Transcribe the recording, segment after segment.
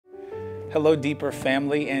Hello, Deeper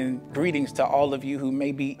family, and greetings to all of you who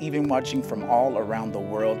may be even watching from all around the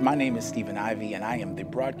world. My name is Stephen Ivey, and I am the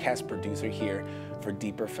broadcast producer here for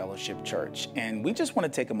Deeper Fellowship Church. And we just want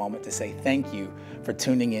to take a moment to say thank you for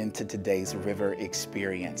tuning in to today's River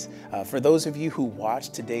Experience. For those of you who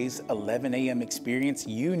watched today's 11 a.m. experience,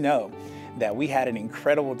 you know that we had an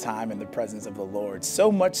incredible time in the presence of the Lord, so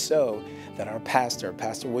much so that our pastor,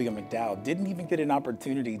 Pastor William McDowell, didn't even get an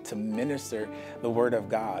opportunity to minister the Word of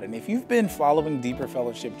God. And if you've been following Deeper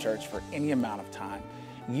Fellowship Church for any amount of time,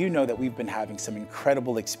 you know that we've been having some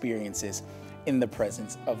incredible experiences in the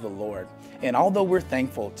presence of the Lord. And although we're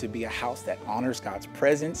thankful to be a house that honors God's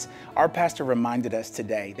presence, our pastor reminded us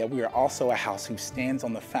today that we are also a house who stands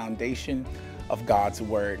on the foundation of God's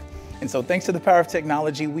Word. And so thanks to the power of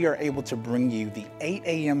technology, we are able to bring you the 8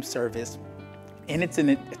 a.m. service in its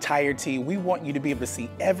entirety. We want you to be able to see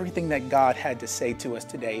everything that God had to say to us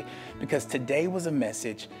today, because today was a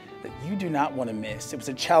message that you do not want to miss. It was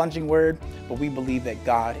a challenging word, but we believe that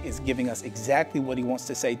God is giving us exactly what He wants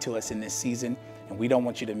to say to us in this season, and we don't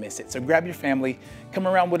want you to miss it. So grab your family, come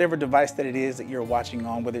around whatever device that it is that you're watching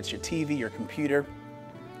on, whether it's your TV, your computer,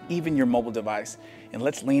 even your mobile device, and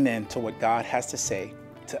let's lean into what God has to say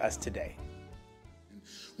to us today.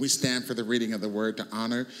 We stand for the reading of the word to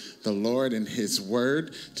honor the Lord and His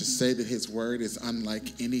word, to say that His word is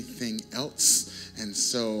unlike anything else. And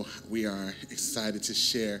so we are excited to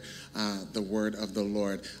share the word of the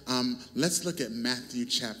Lord. Let's look at Matthew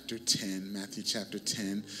chapter 10. Matthew chapter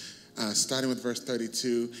 10. Starting with verse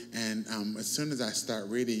 32, and as soon as I start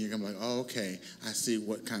reading, you're going to be like, oh, okay, I see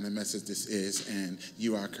what kind of message this is, and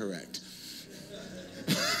you are correct.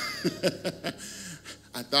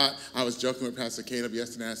 I thought I was joking with Pastor Caleb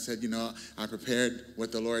yesterday. I said, I prepared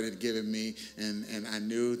what the Lord had given me, and I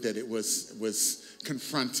knew that it was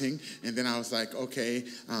confronting. And then I was like, okay,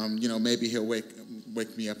 maybe he'll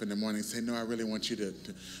wake me up in the morning and say, no, I really want you to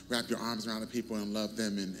wrap your arms around the people and love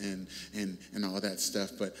them and all that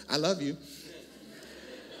stuff. But I love you.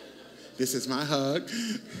 This is my hug.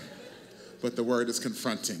 But the word is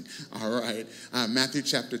confronting. All right. Matthew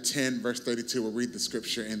chapter 10, verse 32, we'll read the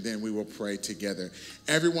scripture and then we will pray together.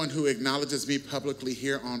 Everyone who acknowledges me publicly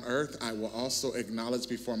here on earth, I will also acknowledge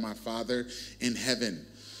before my Father in heaven.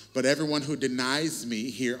 But everyone who denies me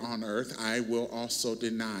here on earth, I will also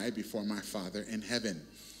deny before my Father in heaven.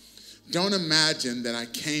 Don't imagine that I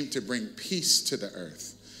came to bring peace to the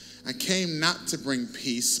earth. I came not to bring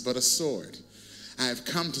peace, but a sword. I have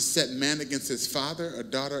come to set man against his father, a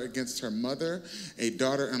daughter against her mother, a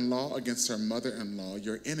daughter-in-law against her mother-in-law.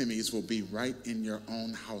 Your enemies will be right in your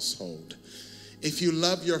own household. If you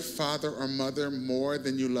love your father or mother more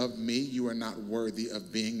than you love me, you are not worthy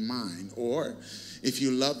of being mine. Or if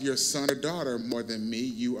you love your son or daughter more than me,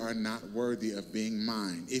 you are not worthy of being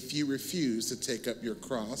mine. If you refuse to take up your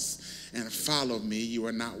cross and follow me, you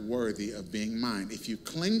are not worthy of being mine. If you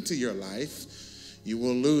cling to your life, you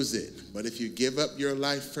will lose it. But if you give up your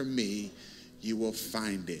life for me, you will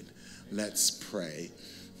find it. Let's pray.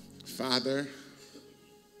 Father,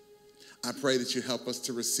 I pray that you help us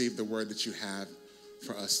to receive the word that you have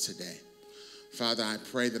for us today. Father, I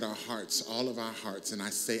pray that our hearts, all of our hearts, and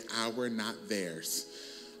I say our, not theirs,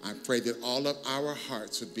 I pray that all of our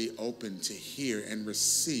hearts would be open to hear and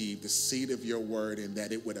receive the seed of your word, and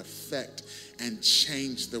that it would affect and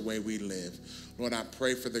change the way we live. Lord, I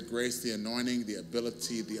pray for the grace, the anointing, the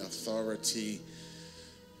ability, the authority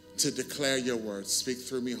to declare your word. Speak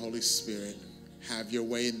through me, Holy Spirit. Have your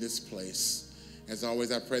way in this place. As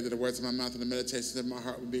always, I pray that the words of my mouth and the meditations of my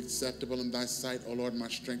heart will be acceptable in thy sight, O Lord, my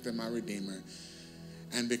strength and my redeemer.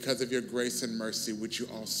 And because of your grace and mercy, would you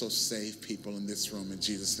also save people in this room? In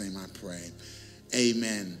Jesus' name I pray.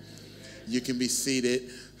 Amen. You can be seated.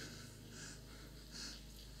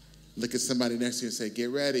 Look at somebody next to you and say, get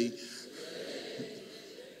ready.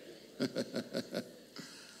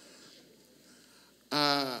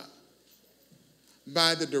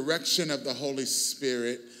 By the direction of the Holy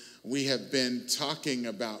Spirit, we have been talking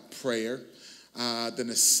about prayer, the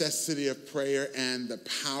necessity of prayer and the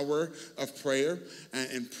power of prayer.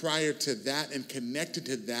 And prior to that and connected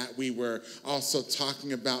to that, we were also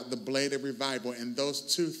talking about the blade of revival. And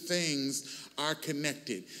those two things are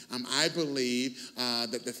connected. I believe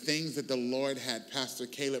that the things that the Lord had Pastor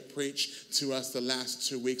Caleb preach to us the last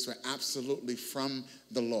 2 weeks were absolutely from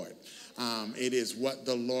the Lord. It is what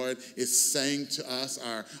the Lord is saying to us.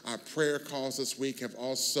 Our prayer calls this week have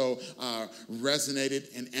also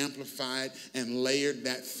resonated and amplified and layered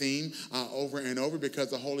that theme over and over, because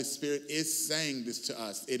the Holy Spirit is saying this to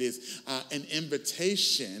us. It is an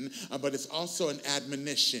invitation, but it's also an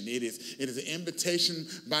admonition. It is an invitation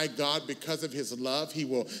by God because of his love. He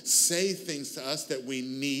will say things to us that we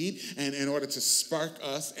need, and in order to spark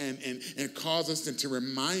us and cause us and to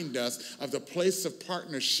remind us of the place of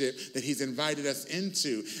partnership that he's invited us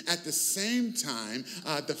into. At the same time,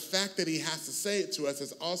 the fact that he has to say it to us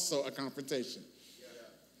is also a confrontation.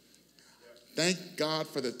 Thank God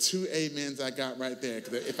for the 2 amens I got right there.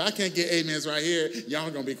 Because if I can't get amens right here,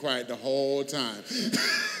 y'all going to be quiet the whole time.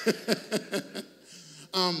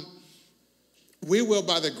 We will,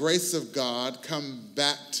 by the grace of God, come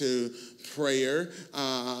back to prayer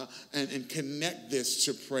and connect this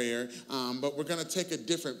to prayer, but we're going to take a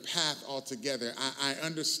different path altogether. I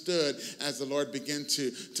understood as the Lord began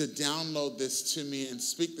to download this to me and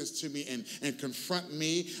speak this to me and confront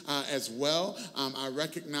me as well. I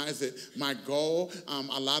recognize that my goal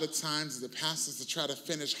a lot of times as a pastor is to try to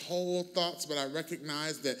finish whole thoughts, but I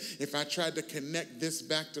recognize that if I tried to connect this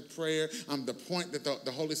back to prayer, the point that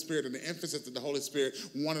the Holy Spirit and the emphasis that the Holy Spirit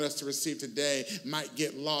wanted us to receive today might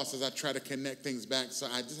get lost as I try to connect things back. So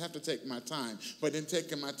I just have to take my time. But in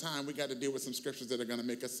taking my time, we got to deal with some scriptures that are going to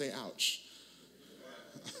make us say, ouch.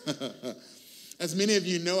 As many of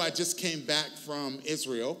you know, I just came back from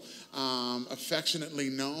Israel, affectionately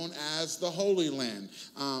known as the Holy Land.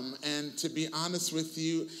 And to be honest with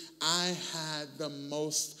you, I had the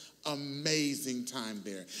most amazing time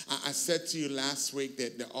there. I said to you last week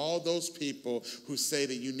that all those people who say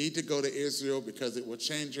that you need to go to Israel because it will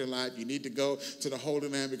change your life, you need to go to the Holy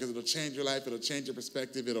Land because it'll change your life, it'll change your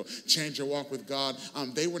perspective, it'll change your walk with God,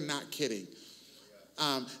 they were not kidding.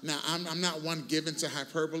 Now, I'm not one given to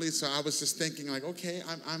hyperbole, so I was just thinking like, okay,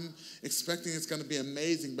 I'm expecting it's going to be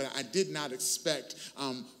amazing, but I did not expect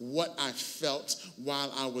what I felt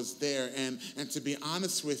while I was there. And to be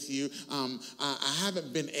honest with you, I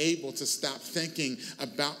haven't been able to stop thinking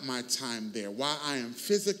about my time there. While I am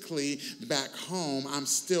physically back home, I'm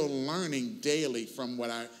still learning daily from what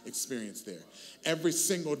I experienced there. Every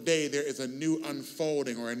single day there is a new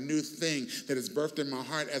unfolding or a new thing that is birthed in my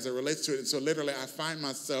heart as it relates to it. And so literally I find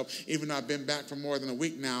myself, even though I've been back for more than a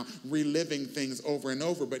week now, reliving things over and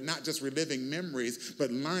over, but not just reliving memories, but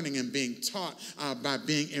learning and being taught by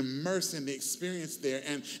being immersed in the experience there.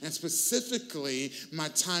 And specifically, my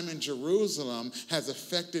time in Jerusalem has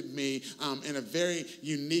affected me in a very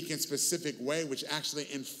unique and specific way, which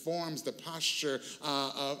actually informs the posture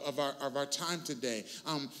of our time today.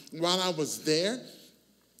 While I was there,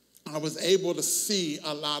 I was able to see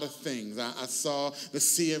a lot of things. I saw the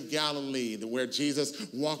Sea of Galilee, where Jesus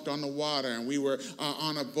walked on the water, and we were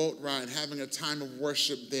on a boat ride having a time of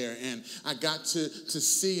worship there. And I got to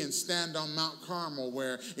see and stand on Mount Carmel,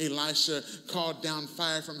 where Elisha called down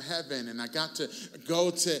fire from heaven. And I got to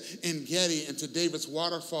go to En-Gedi and to David's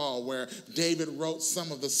waterfall, where David wrote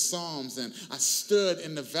some of the Psalms. And I stood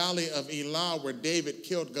in the valley of Elah, where David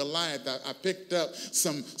killed Goliath. I picked up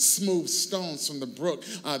some smooth stones from the brook,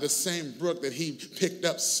 the same brook that he picked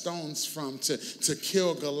up stones from to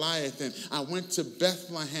kill Goliath. And I went to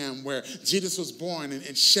Bethlehem, where Jesus was born,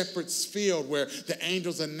 and Shepherd's Field, where the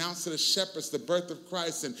angels announced to the shepherds the birth of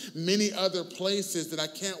Christ, and many other places that I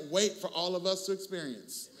can't wait for all of us to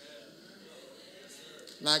experience.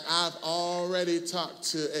 Like I've already talked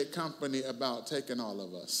to a company about taking all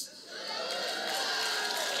of us.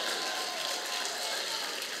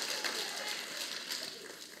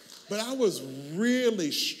 But I was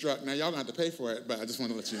really struck. Now, y'all going to have to pay for it, but I just want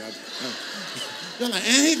to let you know. You're like,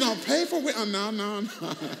 and he's going to pay for it? Oh, no.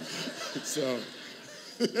 So,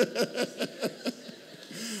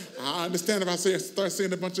 I understand if I start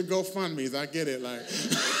seeing a bunch of GoFundMes. I get it. Like,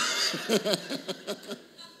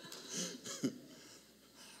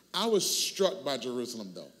 I was struck by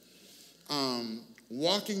Jerusalem, though.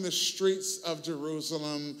 Walking the streets of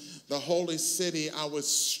Jerusalem, the holy city, I was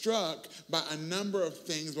struck by a number of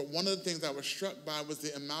things, but one of the things I was struck by was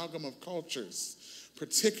the amalgam of cultures,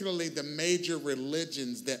 particularly the major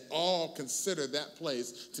religions that all consider that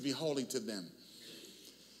place to be holy to them.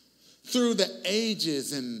 Through the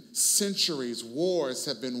ages and centuries, wars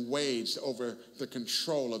have been waged over the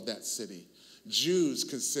control of that city. Jews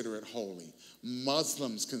consider it holy.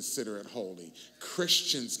 Muslims consider it holy.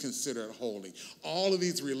 Christians consider it holy. All of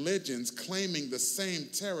these religions claiming the same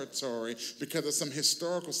territory because of some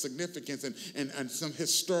historical significance and some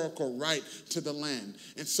historical right to the land.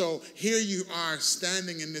 And so here you are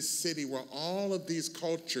standing in this city where all of these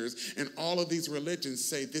cultures and all of these religions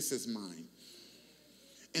say, this is mine.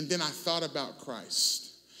 And then I thought about Christ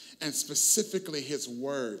and specifically his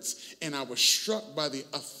words. And I was struck by the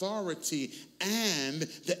authority and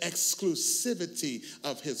the exclusivity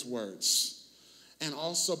of his words. And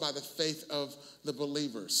also by the faith of the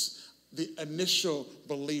believers, the initial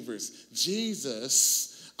believers. Jesus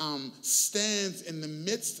stands in the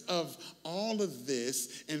midst of all of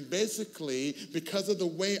this, and basically because of the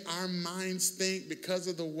way our minds think, because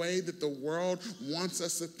of the way that the world wants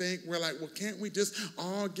us to think, we're like, well, can't we just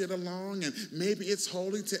all get along, and maybe it's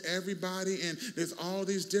holy to everybody, and there's all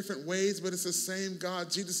these different ways, but it's the same God.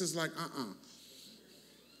 Jesus is like,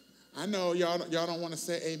 I know y'all don't want to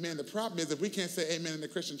say amen. The problem is, if we can't say amen in the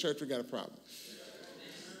Christian church, we got a problem.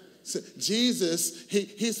 So Jesus,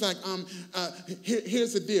 he's like,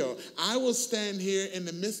 here's the deal. I will stand here in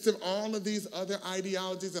the midst of all of these other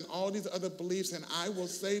ideologies and all these other beliefs, and I will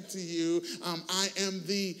say to you, I am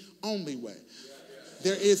the only way.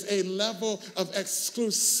 There is a level of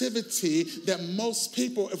exclusivity that most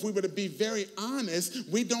people, if we were to be very honest,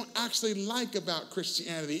 we don't actually like about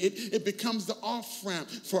Christianity. It becomes the off-ramp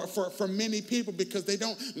for many people because they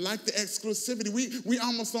don't like the exclusivity. We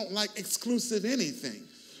almost don't like exclusive anything.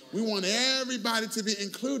 We want everybody to be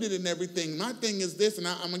included in everything. My thing is this, and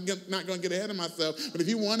I'm not going to get ahead of myself, but if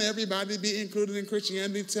you want everybody to be included in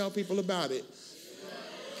Christianity, tell people about it.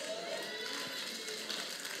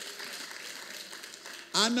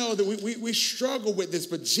 I know that we struggle with this,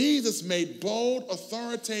 but Jesus made bold,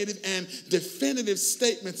 authoritative, and definitive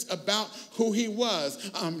statements about who he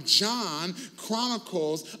was. John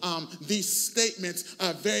chronicles these statements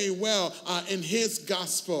very well in his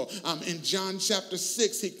gospel. In John chapter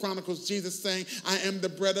 6, he chronicles Jesus saying, I am the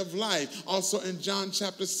bread of life. Also in John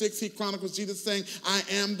chapter 6, he chronicles Jesus saying, I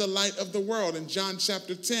am the light of the world. In John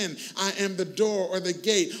chapter 10, I am the door or the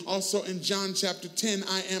gate. Also in John chapter 10,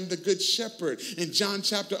 I am the good shepherd. In John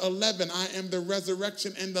chapter 11, I am the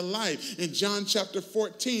resurrection and the life. In John chapter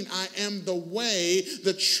 14, I am the way,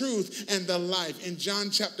 the truth, and the life. In John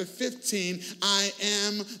chapter 15, I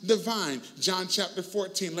am the vine. John chapter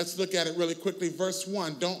 14, let's look at it really quickly. Verse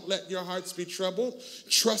 1, don't let your hearts be troubled.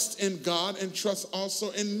 Trust in God and trust also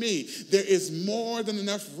in me. There is more than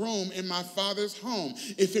enough room in my Father's home.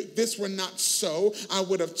 If this were not so, I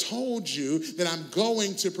would have told you that I'm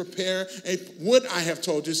going to prepare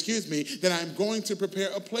that I'm going to prepare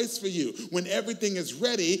a place for you. When everything is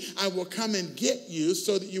ready, I will come and get you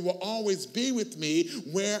so that you will always be with me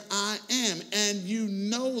where I am. And you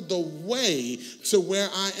know the way to where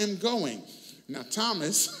I am going. Now,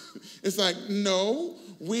 Thomas is like, no,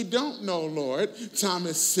 we don't know, Lord.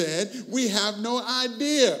 Thomas said, we have no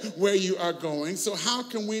idea where you are going. So how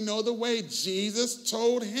can we know the way? Jesus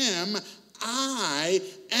told him, I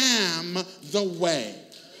am the way,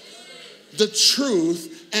 the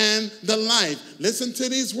truth, and the life. Listen to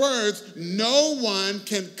these words. No one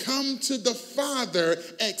can come to the Father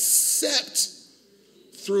except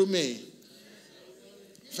through me.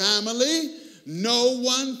 Family, no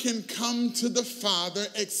one can come to the Father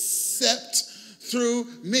except through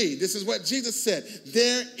me. This is what Jesus said.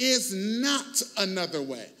 There is not another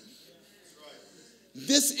way.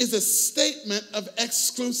 This is a statement of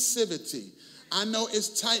exclusivity. I know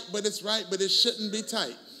it's tight, but it's right, but it shouldn't be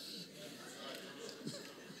tight.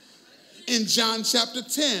 In John chapter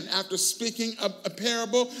 10, after speaking a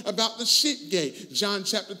parable about the sheep gate, John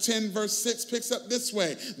chapter 10, verse 6 picks up this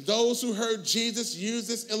way. Those who heard Jesus use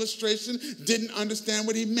this illustration didn't understand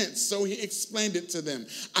what he meant, so he explained it to them.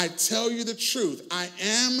 I tell you the truth, I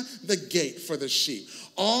am the gate for the sheep.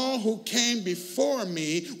 All who came before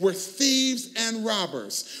me were thieves and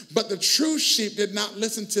robbers, but the true sheep did not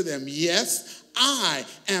listen to them. Yes, I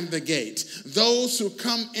am the gate. Those who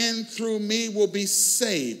come in through me will be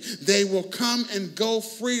saved. They will come and go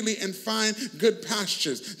freely and find good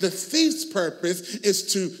pastures. The thief's purpose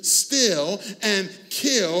is to steal and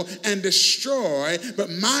kill and destroy, but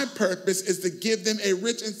my purpose is to give them a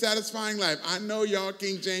rich and satisfying life. I know y'all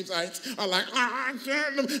King Jamesites are like,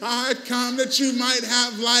 I come that you might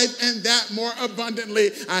have life and that more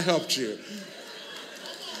abundantly. I helped you.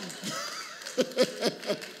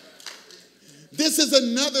 This is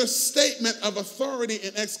another statement of authority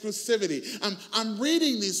and exclusivity. I'm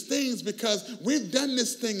reading these things because we've done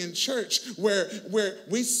this thing in church where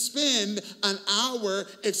we spend an hour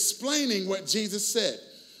explaining what Jesus said.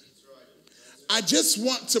 I just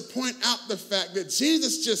want to point out the fact that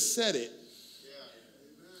Jesus just said it.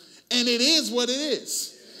 And it is what it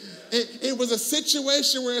is. It was a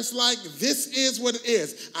situation where it's like, this is what it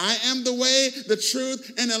is. I am the way, the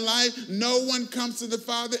truth, and the life. No one comes to the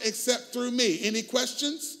Father except through me. Any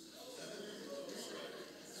questions?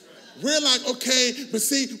 We're like, okay, but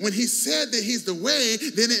see, when he said that he's the way,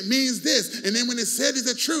 then it means this. And then when it said he's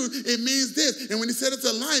the truth, it means this. And when he said it's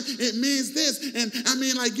a life, it means this. And I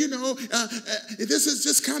mean, like, this is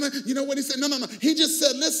just kind of, you know what he said? No. He just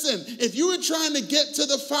said, listen, if you were trying to get to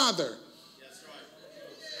the Father,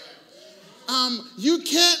 you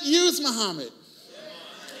can't use Muhammad.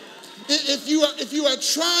 If you are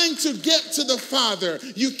trying to get to the Father,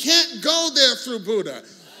 you can't go there through Buddha.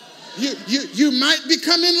 You might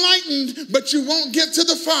become enlightened, but you won't get to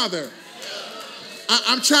the Father.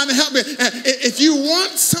 I'm trying to help you. If you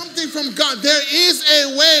want something from God, there is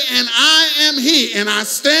a way, and I am He. And I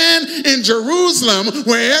stand in Jerusalem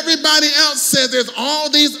where everybody else says there's all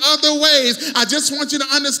these other ways. I just want you to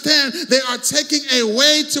understand they are taking a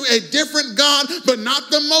way to a different God, but not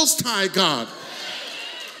the Most High God.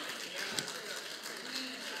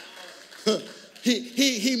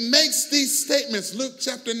 He makes these statements. Luke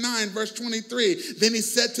chapter 9, verse 23. Then he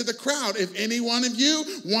said to the crowd, if any one of you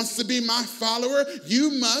wants to be my follower, you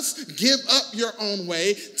must give up your own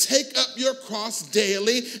way, take up your cross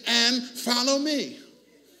daily, and follow me.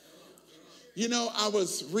 You know, I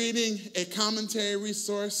was reading a commentary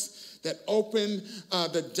resource that opened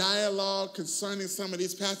the dialogue concerning some of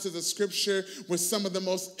these passages of Scripture with some of the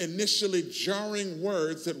most initially jarring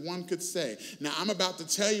words that one could say. Now, I'm about to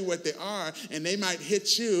tell you what they are, and they might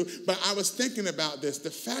hit you, but I was thinking about this. The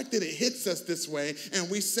fact that it hits us this way, and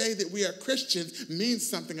we say that we are Christians, means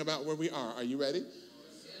something about where we are. Are you ready?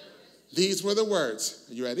 These were the words.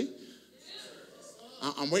 Are you ready?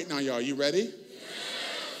 I'm waiting on y'all. Are you ready?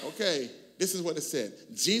 Okay, this is what it said.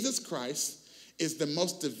 Jesus Christ is the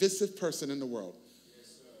most divisive person in the world.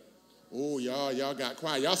 Oh, y'all got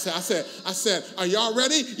quiet. I said, are y'all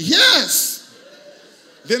ready? Yes.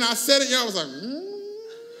 Then I said it, y'all was like,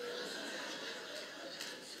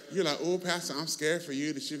 You're like, oh, Pastor, I'm scared for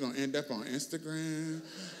you that you're going to end up on Instagram.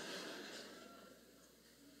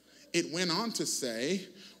 It went on to say,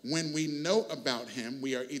 when we know about him,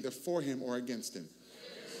 we are either for him or against him.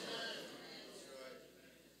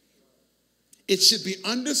 It should be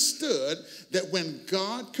understood that when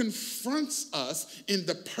God confronts us in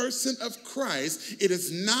the person of Christ, it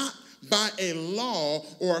is not by a law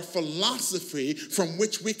or a philosophy from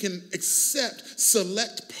which we can accept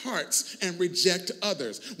select parts and reject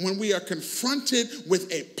others. When we are confronted with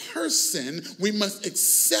a person, we must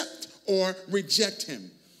accept or reject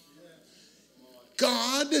him.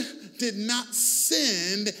 God did not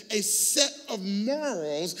send a set of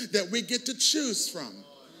morals that we get to choose from.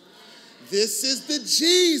 This is the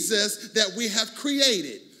Jesus that we have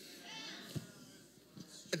created.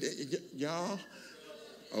 Y'all?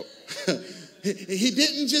 Oh. He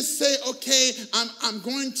didn't just say, okay, I'm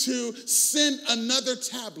going to send another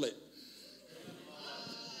tablet.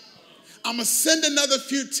 I'm going to send another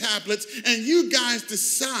few tablets, and you guys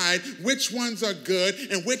decide which ones are good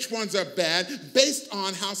and which ones are bad based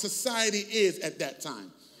on how society is at that time.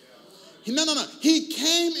 No. He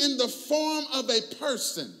came in the form of a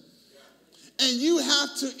person. And you have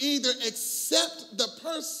to either accept the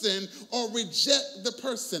person or reject the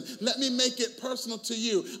person. Let me make it personal to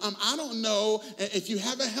you. I don't know if you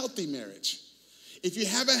have a healthy marriage. If you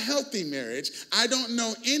have a healthy marriage, I don't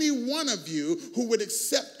know any one of you who would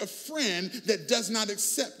accept a friend that does not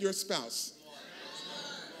accept your spouse.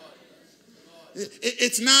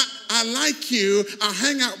 It's not, I like you, I'll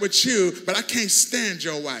hang out with you, but I can't stand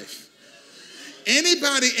your wife.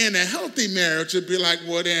 Anybody in a healthy marriage would be like,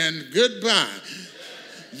 well then, goodbye.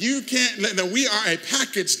 You can't, no, we are a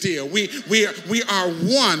package deal. We are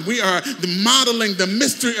one. We are modeling the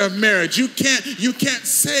mystery of marriage. You can't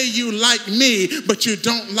say you like me, but you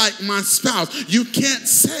don't like my spouse. You can't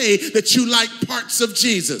say that you like parts of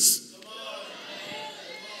Jesus.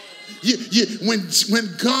 When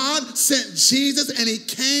God sent Jesus and he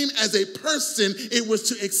came as a person, it was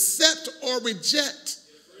to accept or reject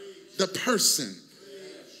the person.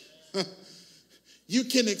 You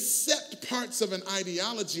can accept parts of an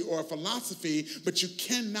ideology or a philosophy, but you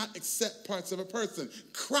cannot accept parts of a person.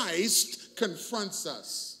 Christ confronts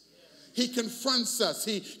us. He confronts us.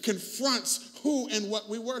 He confronts who and what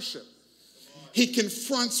we worship. He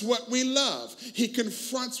confronts what we love. He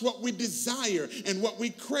confronts what we desire and what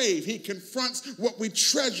we crave. He confronts what we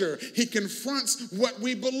treasure. He confronts what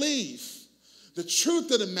we believe. The truth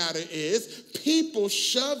of the matter is, people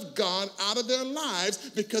shove God out of their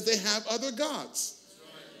lives because they have other gods.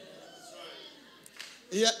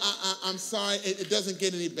 Yeah, I'm sorry, it doesn't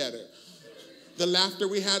get any better. The laughter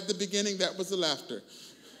we had at the beginning, that was the laughter.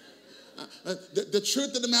 The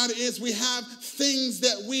truth of the matter is we have things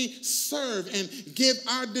that we serve and give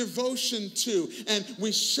our devotion to, and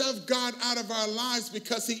we shove God out of our lives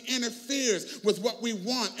because he interferes with what we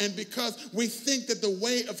want and because we think that the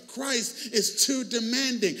way of Christ is too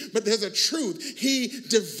demanding. But there's a truth. He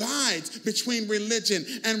divides between religion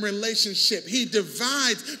and relationship. He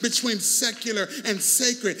divides between secular and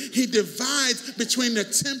sacred. He divides between the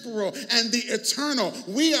temporal and the eternal.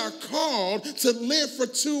 We are called to live for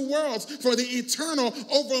two worlds, for the eternal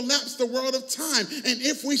overlaps the world of time. And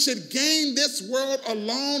if we should gain this world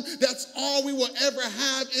alone, that's all we will ever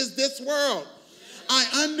have is this world.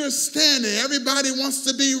 I understand that everybody wants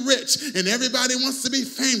to be rich and everybody wants to be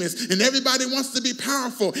famous and everybody wants to be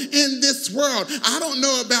powerful in this world. I don't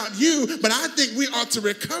know about you, but I think we ought to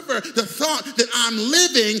recover the thought that I'm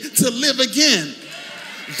living to live again.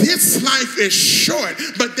 This life is short,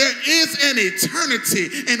 but there is an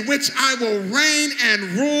eternity in which I will reign and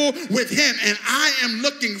rule with him, and I am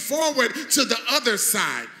looking forward to the other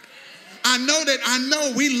side. I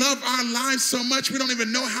know we love our lives so much we don't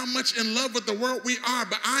even know how much in love with the world we are,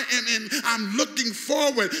 but I'm looking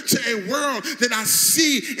forward to a world that I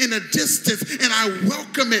see in a distance and I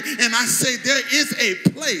welcome it and I say there is a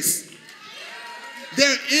place.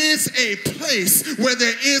 There is a place where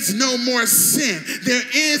there is no more sin. There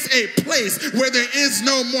is a place where there is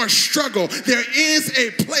no more struggle. There is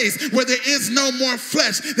a place where there is no more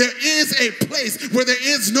flesh. There is a place where there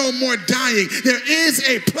is no more dying. There is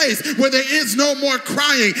a place where there is no more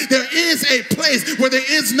crying. There is a place where there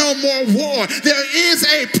is no more war. There is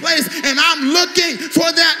a place, and I'm looking for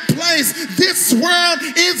that place. This world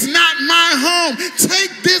is not my home.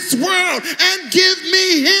 Take this world and give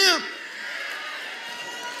me him.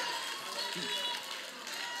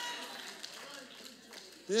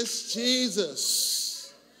 This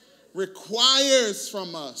Jesus requires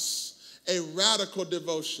from us a radical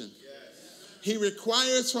devotion. He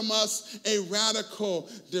requires from us a radical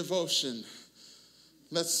devotion.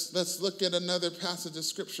 Let's look at another passage of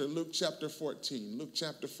scripture, Luke chapter 14. Luke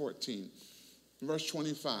chapter 14, verse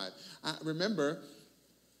 25. Remember,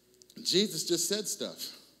 Jesus just said stuff.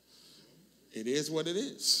 It is what it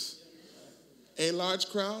is. A large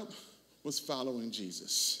crowd was following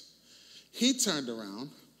Jesus. He turned around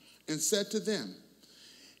and said to them,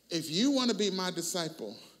 if you want to be my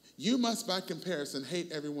disciple, you must by comparison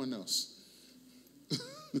hate everyone else.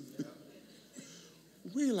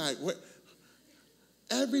 We like, what?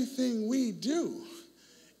 Everything we do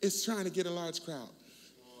is trying to get a large crowd.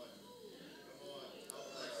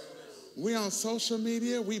 We on social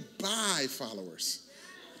media, we buy followers.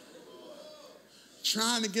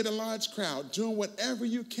 Trying to get a large crowd, doing whatever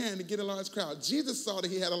you can to get a large crowd. Jesus saw that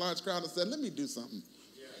he had a large crowd and said, let me do something.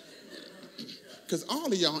 Because all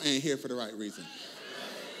of y'all ain't here for the right reason.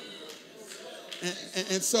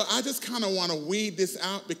 And so I just kind of want to weed this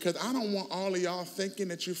out because I don't want all of y'all thinking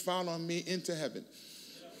that you're following me into heaven.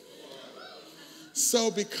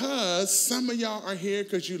 So because some of y'all are here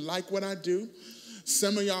because you like what I do,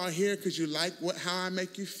 some of y'all are here because you like how I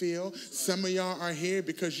make you feel. Some of y'all are here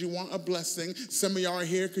because you want a blessing. Some of y'all are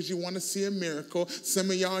here because you want to see a miracle.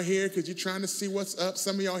 Some of y'all are here because you're trying to see what's up.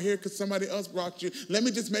 Some of y'all are here because somebody else brought you. Let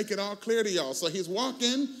me just make it all clear to y'all. So he's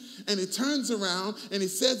walking and he turns around and he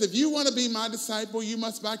says, if you want to be my disciple, you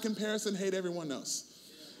must by comparison hate everyone else.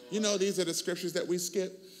 You know, these are the scriptures that we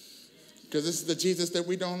skip because this is the Jesus that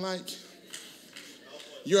we don't like.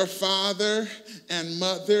 Your father and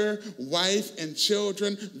mother, wife and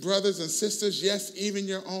children, brothers and sisters, yes, even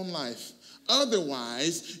your own life.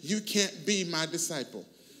 Otherwise, you can't be my disciple.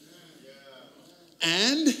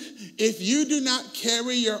 And if you do not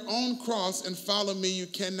carry your own cross and follow me, you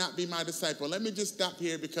cannot be my disciple. Let me just stop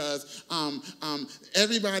here because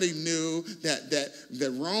everybody knew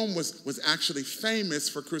that Rome was actually famous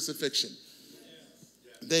for crucifixion.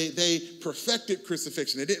 They perfected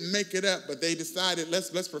crucifixion. They didn't make it up, but they decided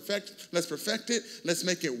let's perfect it. Let's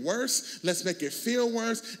make it worse. Let's make it feel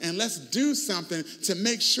worse, and let's do something to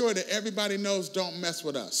make sure that everybody knows don't mess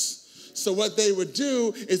with us. So what they would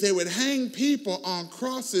do is they would hang people on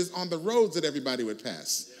crosses on the roads that everybody would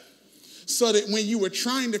pass. So that when you were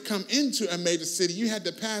trying to come into a major city, you had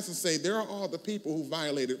to pass and say, there are all the people who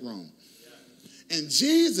violated Rome. And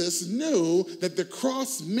Jesus knew that the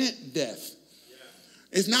cross meant death.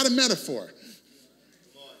 It's not a metaphor.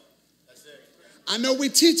 I know we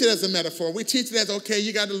teach it as a metaphor. We teach it as, okay,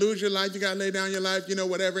 you got to lose your life. You got to lay down your life,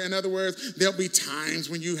 whatever. In other words, there'll be times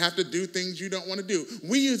when you have to do things you don't want to do.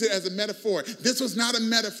 We use it as a metaphor. This was not a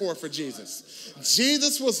metaphor for Jesus.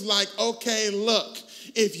 Jesus was like, okay, look,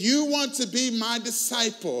 if you want to be my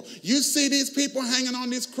disciple, you see these people hanging on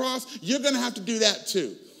this cross, you're going to have to do that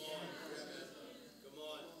too.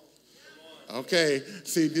 Okay,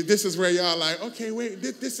 see, this is where y'all like, okay, wait,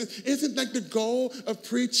 isn't like the goal of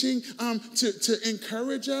preaching to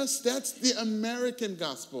encourage us? That's the American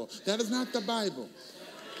gospel. That is not the Bible.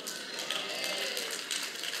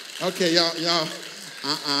 Okay, y'all,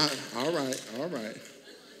 all right.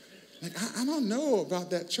 Like, I don't know about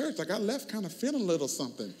that church. Like, I left kind of feeling a little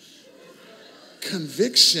something.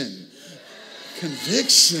 Conviction.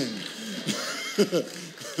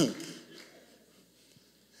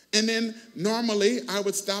 And then normally I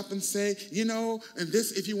would stop and say, and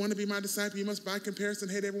this, if you want to be my disciple, you must by comparison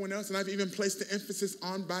hate everyone else. And I've even placed the emphasis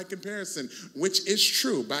on by comparison, which is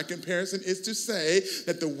true. By comparison is to say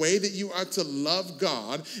that the way that you are to love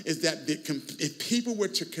God is that if people were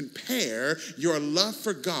to compare your love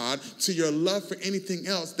for God to your love for anything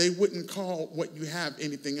else, they wouldn't call what you have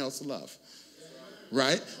anything else love.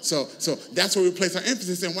 Right? So that's where we place our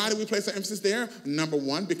emphasis. And why do we place our emphasis there? Number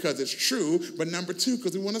one, because it's true. But number two,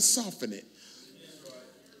 because we want to soften it.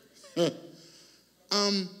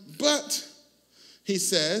 But he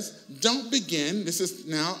says, don't begin. This is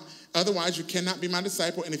now, otherwise you cannot be my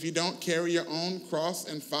disciple. And if you don't carry your own cross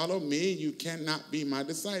and follow me, you cannot be my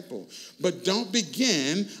disciple. But don't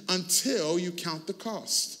begin until you count the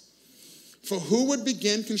cost. For who would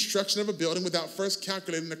begin construction of a building without first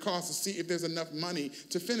calculating the cost to see if there's enough money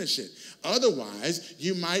to finish it? Otherwise,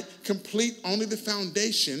 you might complete only the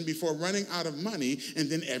foundation before running out of money, and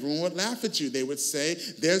then everyone would laugh at you. They would say,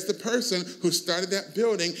 there's the person who started that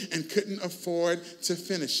building and couldn't afford to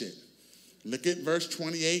finish it. Look at verse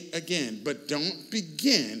 28 again. But don't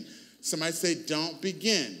begin. Somebody say, don't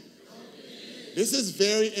begin. This is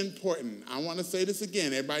very important. I want to say this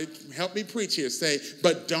again. Everybody help me preach here. Say,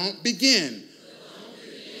 but don't begin.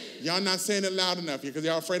 Y'all not saying it loud enough here because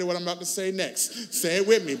y'all afraid of what I'm about to say next. Say it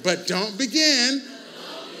with me. But don't begin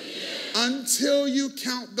until you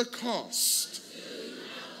count the cost.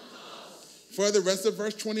 For the rest of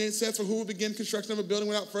verse 28 says, for who will begin construction of a building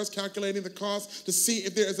without first calculating the cost to see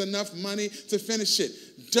if there is enough money to finish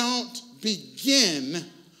it? Don't begin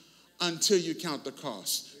until you count the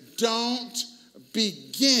cost. Don't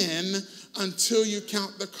begin until you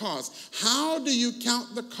count the cost. How do you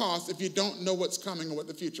count the cost if you don't know what's coming or what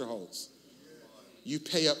the future holds? You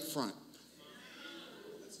pay up front.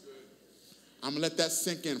 I'm going to let that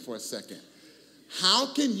sink in for a second.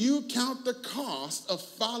 How can you count the cost of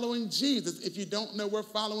following Jesus if you don't know where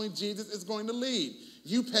following Jesus is going to lead?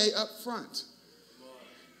 You pay up front.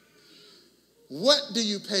 What do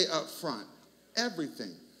you pay up front?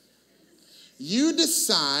 Everything. You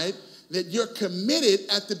decide that you're committed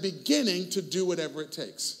at the beginning to do whatever it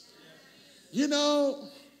takes.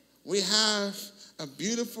 We have a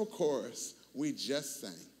beautiful chorus we just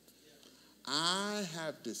sang. I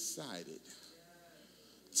have decided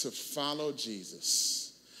to follow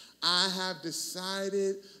Jesus. I have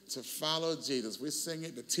decided to follow Jesus. We sing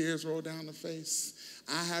it, the tears roll down the face.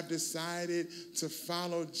 I have decided to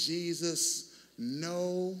follow Jesus,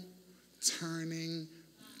 no turning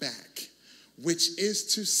back. Which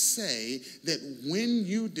is to say that when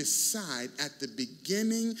you decide at the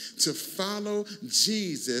beginning to follow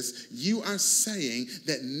Jesus, you are saying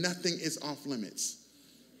that nothing is off limits.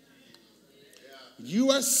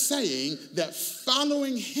 You are saying that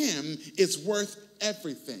following him is worth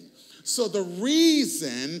everything. So the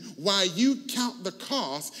reason why you count the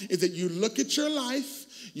cost is that you look at your life,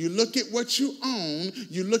 you look at what you own,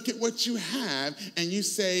 you look at what you have, and you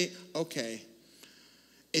say, okay,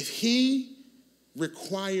 if he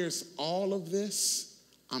requires all of this,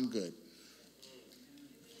 I'm good.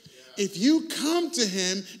 If you come to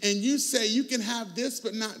him and you say you can have this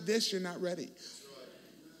but not this, you're not ready.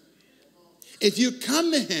 If you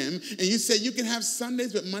come to him and you say you can have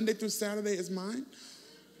Sundays but Monday through Saturday is mine,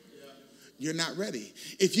 you're not ready.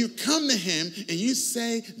 If you come to him and you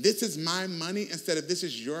say this is my money instead of this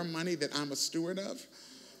is your money that I'm a steward of,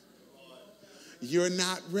 you're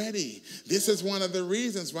not ready. This is one of the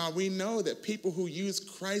reasons why we know that people who use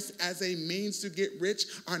Christ as a means to get rich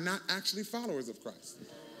are not actually followers of Christ.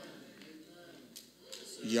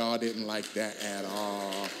 Y'all didn't like that at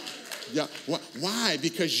all. Why?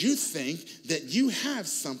 Because you think that you have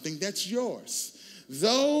something that's yours.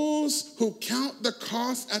 Those who count the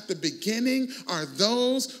cost at the beginning are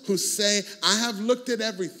those who say, I have looked at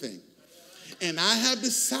everything, and I have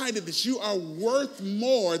decided that you are worth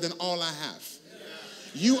more than all I have.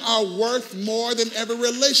 You are worth more than every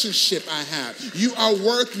relationship I have. You are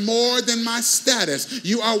worth more than my status.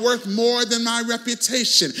 You are worth more than my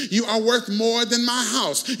reputation. You are worth more than my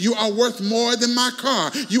house. You are worth more than my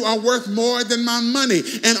car. You are worth more than my money.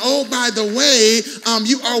 And oh, by the way,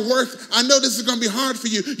 you are worth, I know this is going to be hard for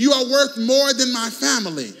you, you are worth more than my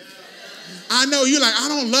family. I know you're like, I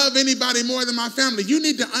don't love anybody more than my family. You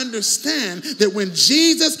need to understand that when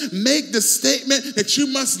Jesus made the statement that you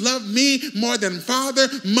must love me more than father,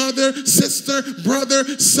 mother, sister, brother,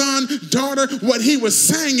 son, daughter, what he was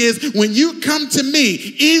saying is when you come to me,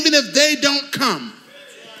 even if they don't come,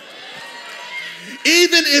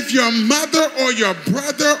 even if your mother or your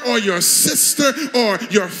brother or your sister or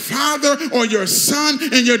your father or your son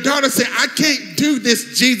and your daughter say, I can't do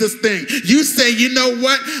this Jesus thing, you say, you know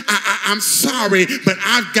what? I'm sorry, but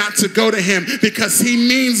I've got to go to him because he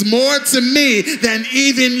means more to me than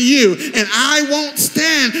even you. And I won't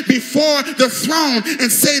stand before the throne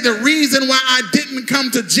and say the reason why I didn't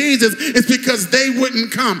come to Jesus is because they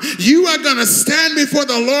wouldn't come. You are going to stand before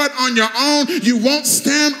the Lord on your own. You won't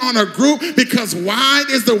stand on a group because wide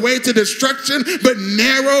is the way to destruction, but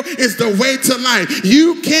narrow is the way to life.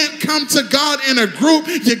 You can't come to God in a group.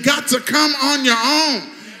 You got to come on your own.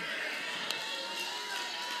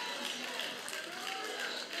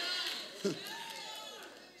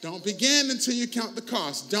 Don't begin until you count the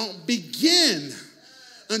cost. Don't begin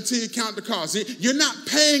until you count the cost. You're not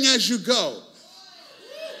paying as you go.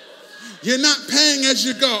 You're not paying as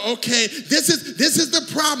you go. Okay, this is the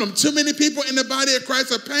problem. Too many people in the body of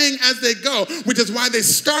Christ are paying as they go, which is why they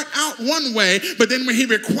start out one way, but then when he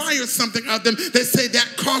requires something of them, they say that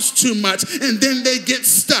costs too much, and then they get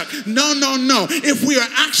stuck. No, no, no. If we are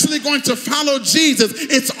actually going to follow Jesus,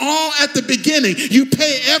 it's all at the beginning. You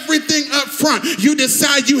pay everything up front. You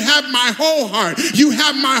decide you have my whole heart. You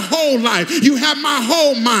have my whole life. You have my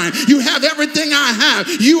whole mind. You have everything I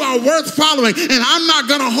have. You are worth following, and I'm not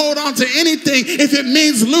going to hold on to anything if it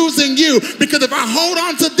means losing you, because if I hold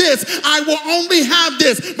on to this, I will only have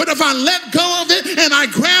this. But if I let go of it and I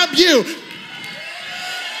grab you,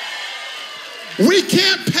 we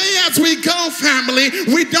can't pay as we go, family.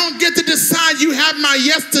 We don't get to decide you have my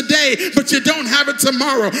yes today, but you don't have it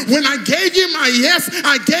tomorrow. When I gave you my yes,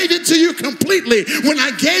 I gave it to you completely. When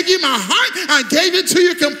I gave you my heart, I gave it to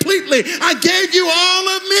you completely. I gave you all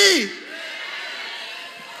of me.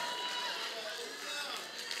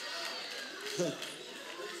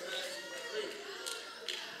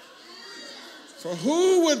 For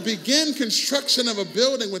who would begin construction of a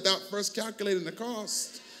building without first calculating the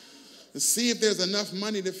cost to see if there's enough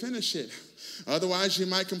money to finish it? Otherwise, you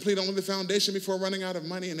might complete only the foundation before running out of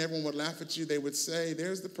money, and everyone would laugh at you. They would say,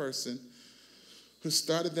 there's the person who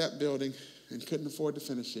started that building and couldn't afford to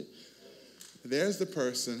finish it. There's the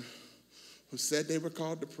person who said they were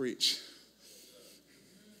called to preach,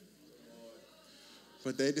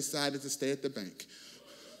 but they decided to stay at the bank.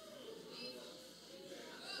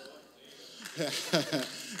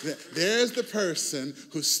 There's the person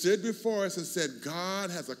who stood before us and said,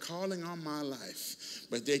 God has a calling on my life,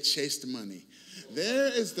 but they chased money. There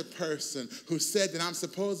is the person who said that I'm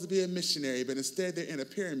supposed to be a missionary, but instead they're in a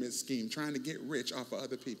pyramid scheme trying to get rich off of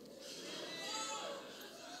other people.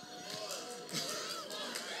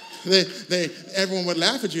 Everyone would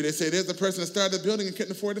laugh at you. They say, there's the person that started the building and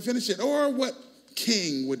couldn't afford to finish it. Or what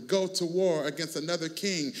king would go to war against another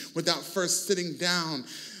king without first sitting down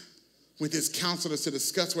with his counselors to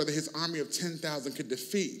discuss whether his army of 10,000 could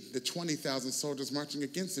defeat the 20,000 soldiers marching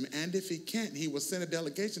against him? And if he can't, he will send a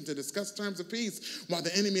delegation to discuss terms of peace while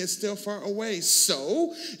the enemy is still far away.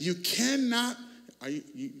 So you cannot,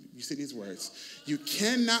 you see these words, you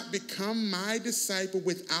cannot become my disciple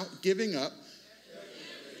without giving up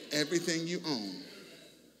everything you own.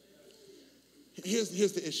 Here's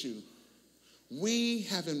the issue. We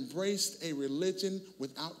have embraced a religion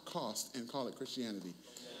without cost and call it Christianity.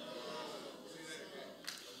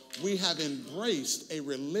 We have embraced a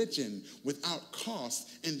religion without cost,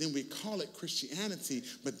 and then we call it Christianity,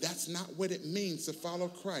 but that's not what it means to follow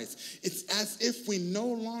Christ. It's as if we no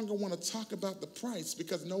longer want to talk about the price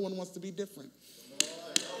because no one wants to be different.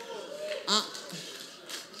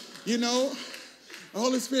 The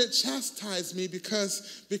Holy Spirit chastised me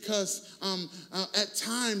because at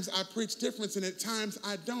times I preach difference and at times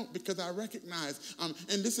I don't, because I recognize,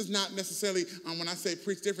 and this is not necessarily, when I say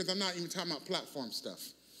preach difference, I'm not even talking about platform stuff.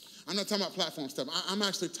 I'm not talking about platform stuff. I'm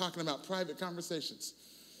actually talking about private conversations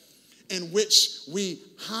in which we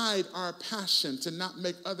hide our passion to not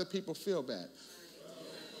make other people feel bad.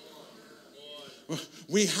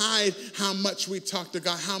 We hide how much we talk to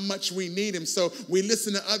God, how much we need him. So we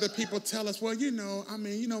listen to other people tell us, well,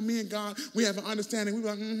 me and God, we have an understanding.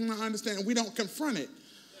 We're like, I understand. We don't confront it.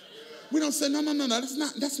 We don't say, no,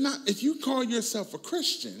 that's not, if you call yourself a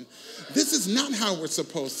Christian, this is not how we're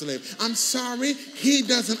supposed to live. I'm sorry, he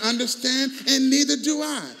doesn't understand, and neither do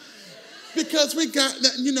I. Because we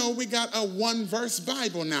got a one-verse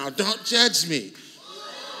Bible now. Don't judge me.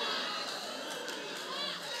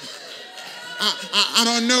 I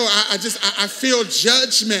don't know. I feel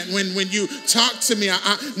judgment when you talk to me.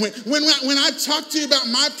 When I talk to you about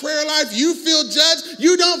my prayer life, you feel judged.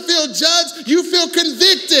 You don't feel judged. You feel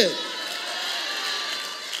convicted.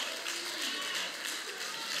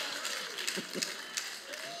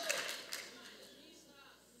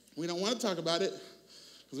 We don't want to talk about it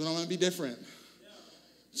because we don't want to be different.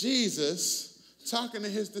 Jesus talking to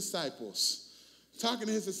his disciples.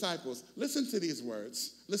 Listen to these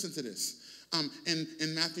words. Listen to this.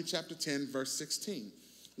 In Matthew chapter 10, verse 16.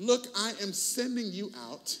 Look, I am sending you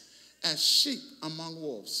out as sheep among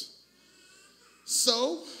wolves.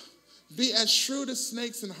 So be as shrewd as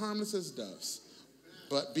snakes and harmless as doves.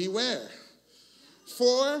 But beware,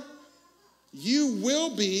 for you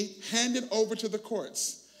will be handed over to the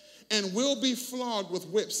courts and will be flogged with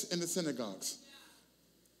whips in the synagogues.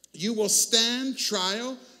 You will stand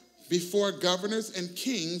trial before governors and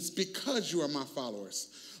kings because you are my followers.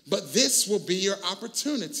 But this will be your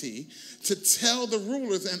opportunity to tell the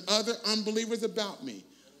rulers and other unbelievers about me.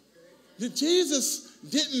 Jesus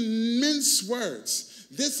didn't mince words.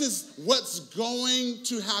 This is what's going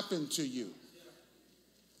to happen to you.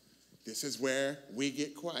 This is where we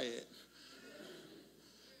get quiet.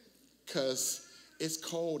 Because it's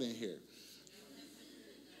cold in here.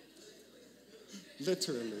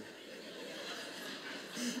 Literally.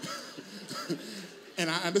 And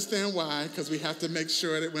I understand why, because we have to make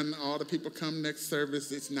sure that when all the people come next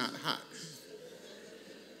service, it's not hot.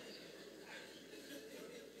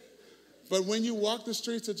 But when you walk the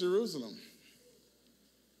streets of Jerusalem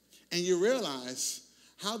and you realize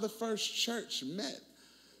how the first church met,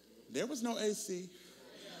 there was no AC.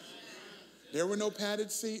 There were no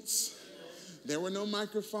padded seats. There were no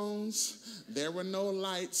microphones. There were no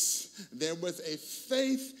lights. There was a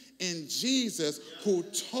faith in Jesus who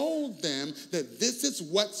told them that this is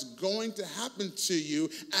what's going to happen to you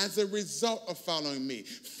as a result of following me.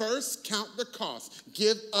 First, count the cost.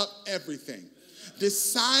 Give up everything.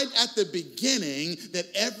 Decide at the beginning that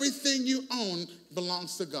everything you own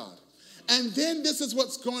belongs to God. And then this is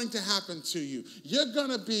what's going to happen to you. You're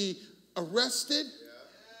going to be arrested.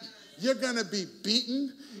 You're going to be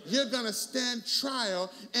beaten. You're going to stand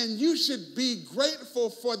trial. And you should be grateful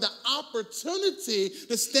for the opportunity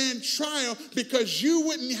to stand trial, because you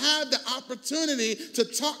wouldn't have the opportunity to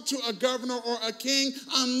talk to a governor or a king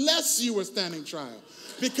unless you were standing trial,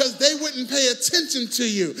 because they wouldn't pay attention to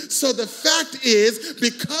you. So the fact is,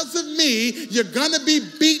 because of me, you're going to be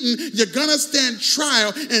beaten, you're going to stand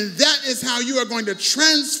trial, and that is how you are going to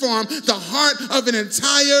transform the heart of an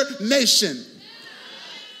entire nation.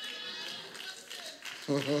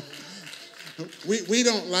 We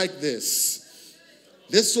don't like this.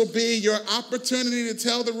 This will be your opportunity to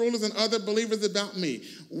tell the rulers and other believers about me.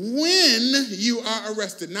 When you are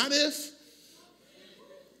arrested, not if.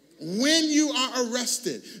 When you are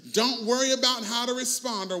arrested, don't worry about how to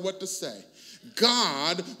respond or what to say.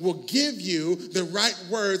 God will give you the right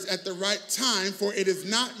words at the right time, for it is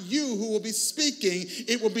not you who will be speaking.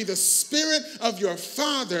 It will be the Spirit of your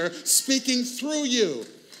Father speaking through you.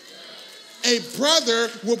 A brother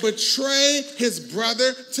will betray his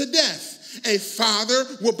brother to death. A father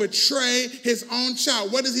will betray his own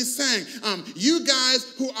child. What is he saying? You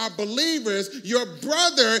guys who are believers, your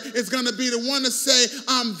brother is going to be the one to say,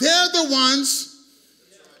 they're the ones.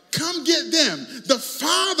 Come get them. The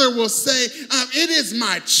father will say, it is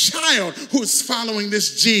my child who's following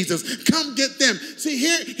this Jesus. Come get them. See,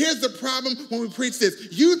 here's the problem when we preach this.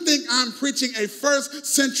 You think I'm preaching a first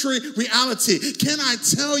century reality. Can I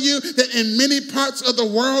tell you that in many parts of the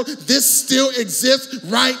world, this still exists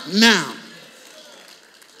right now?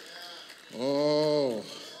 Oh.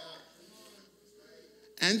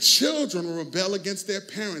 And children will rebel against their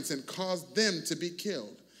parents and cause them to be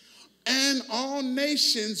killed. And all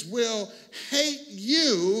nations will hate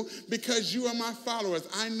you because you are my followers.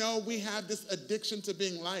 I know we have this addiction to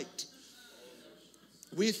being liked.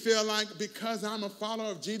 We feel like because I'm a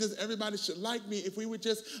follower of Jesus, everybody should like me. If we would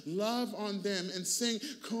just love on them and sing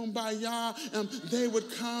Kumbaya, they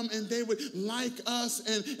would come and they would like us.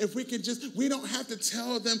 And if we could just, we don't have to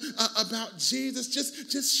tell them about Jesus.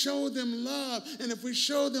 Just show them love. And if we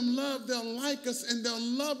show them love, they'll like us and they'll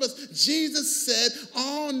love us. Jesus said,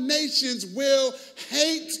 all nations will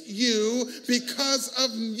hate you because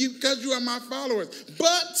of you, because you are my followers.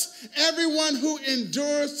 But everyone who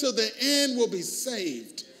endures to the end will be saved.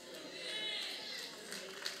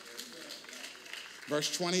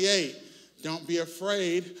 Verse 28, don't be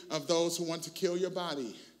afraid of those who want to kill your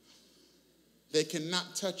body. They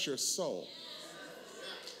cannot touch your soul.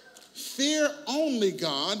 Fear only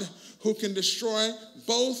God, who can destroy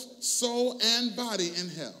both soul and body in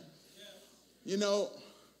hell. You know,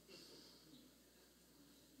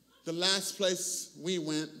 The last place we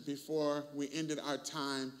went before we ended our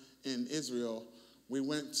time in Israel, we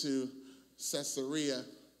went to Caesarea,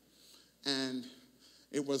 and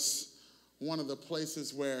it was one of the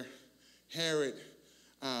places where Herod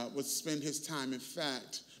would spend his time. In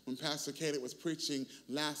fact, when Pastor Caleb was preaching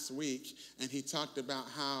last week, and he talked about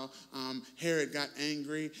how Herod got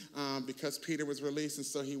angry because Peter was released, and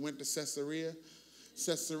so he went to Caesarea.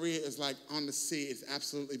 Caesarea is like on the sea. It's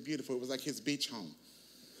absolutely beautiful. It was like his beach home.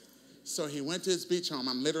 So he went to his beach home.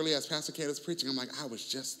 I'm literally, as Pastor Caleb was preaching, I'm like, I was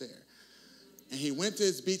just there. And he went to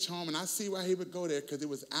his beach home, and I see why he would go there, because it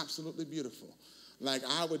was absolutely beautiful. Like,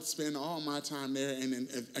 I would spend all my time there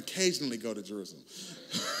and occasionally go to Jerusalem.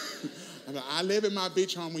 I'm like, I live in my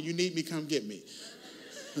beach home. When you need me, come get me.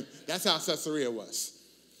 That's how Caesarea was.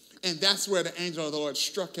 And that's where the angel of the Lord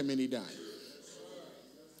struck him and he died.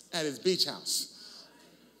 At his beach house.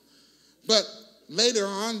 But later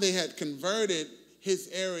on, they had converted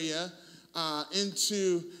his area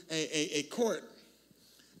into a court.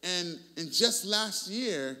 And just last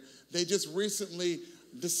year, they just recently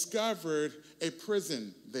discovered a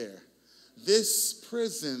prison there. This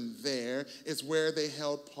prison there is where they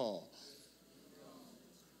held Paul.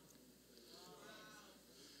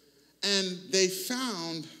 And they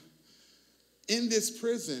found in this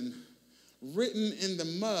prison, written in the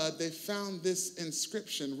mud, they found this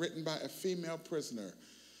inscription written by a female prisoner.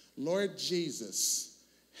 Lord Jesus,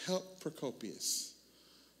 help Procopius.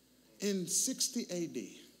 In 60 AD,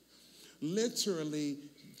 literally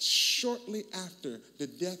shortly after the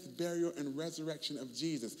death, burial, and resurrection of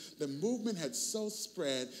Jesus, the movement had so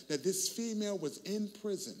spread that this female was in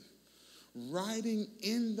prison, writing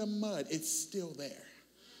in the mud. It's still there.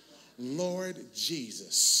 Lord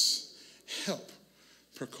Jesus, help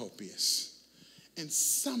Procopius. And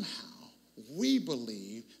somehow we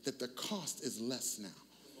believe that the cost is less now.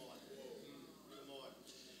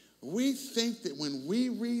 We think that when we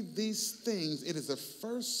read these things, it is a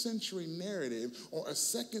first century narrative or a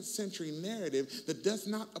second century narrative that does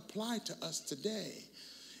not apply to us today.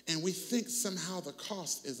 And we think somehow the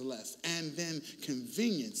cost is less. And then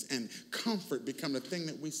convenience and comfort become the thing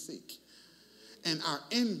that we seek. And our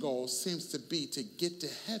end goal seems to be to get to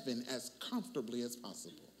heaven as comfortably as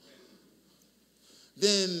possible.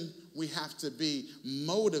 Then we have to be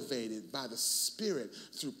motivated by the Spirit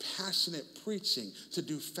through passionate preaching to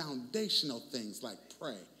do foundational things like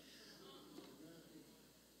pray.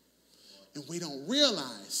 And we don't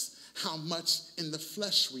realize how much in the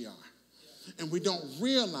flesh we are. And we don't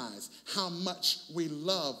realize how much we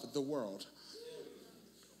love the world.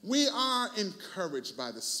 We are encouraged by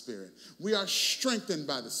the Spirit. We are strengthened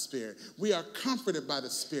by the Spirit. We are comforted by the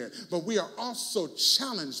Spirit. But we are also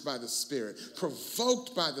challenged by the Spirit,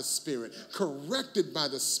 provoked by the Spirit, corrected by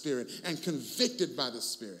the Spirit, and convicted by the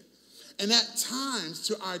Spirit. And at times,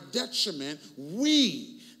 to our detriment,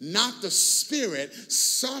 we, not the Spirit,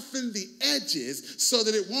 soften the edges so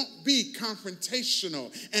that it won't be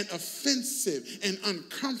confrontational and offensive and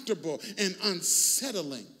uncomfortable and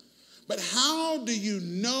unsettling. But how do you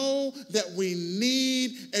know that we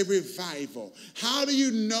need a revival? How do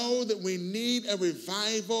you know that we need a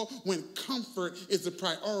revival when comfort is the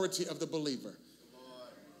priority of the believer?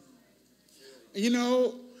 You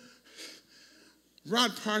know,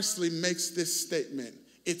 Rod Parsley makes this statement.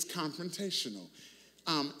 It's confrontational.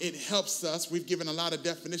 It helps us. We've given a lot of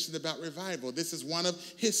definitions about revival. This is one of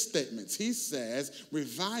his statements. He says,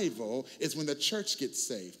 revival is when the church gets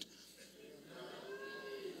saved.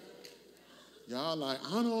 Y'all like,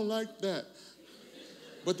 I don't like that.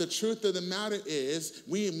 But the truth of the matter is,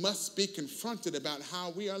 we must be confronted about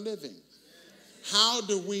how we are living. How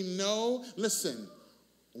do we know? Listen,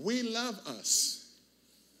 we love us.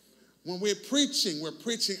 When we're preaching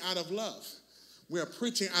out of love. We are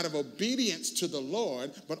preaching out of obedience to the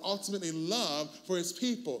Lord, but ultimately love for his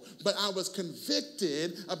people. But I was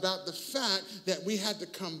convicted about the fact that we had to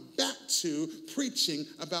come back to preaching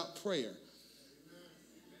about prayer.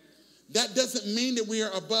 That doesn't mean that we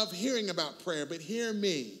are above hearing about prayer, but hear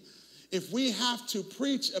me. If we have to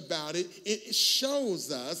preach about it, it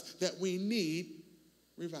shows us that we need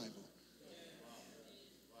revival.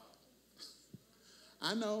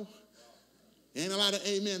 I know, ain't a lot of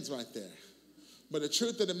amens right there. But the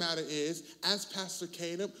truth of the matter is, as Pastor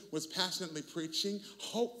Caleb was passionately preaching,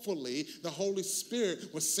 hopefully the Holy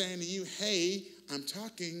Spirit was saying to you, hey, I'm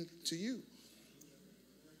talking to you.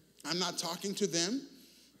 I'm not talking to them.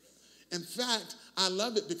 In fact, I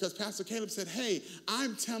love it because Pastor Caleb said, hey,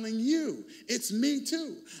 I'm telling you, it's me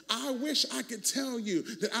too. I wish I could tell you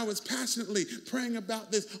that I was passionately praying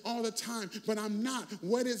about this all the time, but I'm not.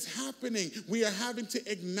 What is happening? We are having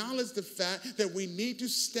to acknowledge the fact that we need to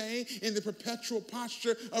stay in the perpetual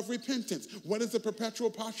posture of repentance. What is the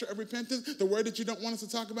perpetual posture of repentance? The word that you don't want us to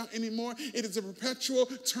talk about anymore. It is a perpetual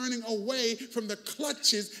turning away from the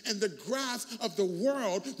clutches and the grasp of the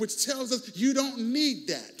world, which tells us you don't need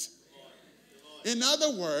that. In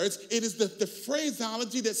other words, it is the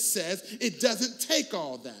phraseology that says it doesn't take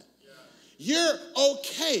all that. You're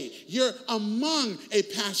okay. You're among a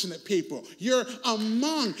passionate people. You're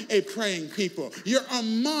among a praying people. You're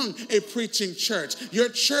among a preaching church. Your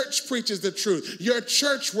church preaches the truth. Your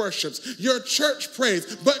church worships. Your church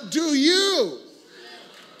prays. But do you?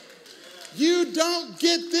 You don't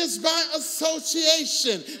get this by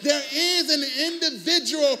association. There is an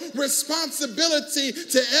individual responsibility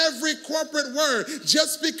to every corporate word.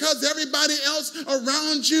 Just because everybody else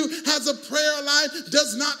around you has a prayer life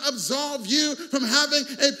does not absolve you from having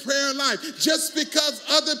a prayer life. Just because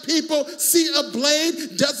other people see a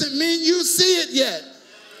blade doesn't mean you see it yet.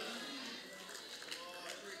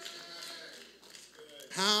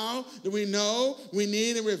 How do we know we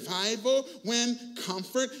need a revival when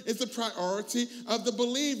comfort is the priority of the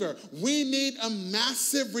believer? We need a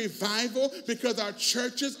massive revival because our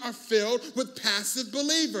churches are filled with passive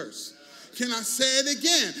believers. Can I say it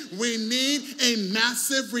again? We need a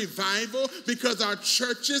massive revival because our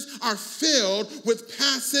churches are filled with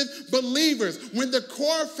passive believers. When the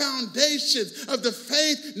core foundations of the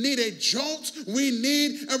faith need a jolt, we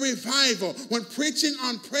need a revival. When preaching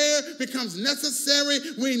on prayer becomes necessary,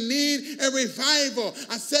 we need a revival.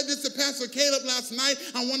 I said this to Pastor Caleb last night.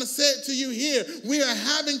 I want to say it to you here. We are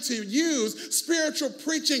having to use spiritual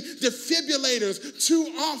preaching defibrillators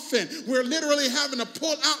too often. We're literally having to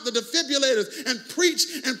pull out the defibrillators and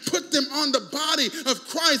preach and put them on the body of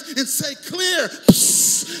Christ and say clear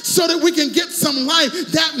so that we can get some life.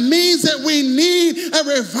 That means that we need a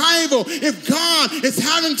revival. If God is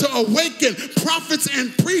having to awaken prophets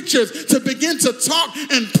and preachers to begin to talk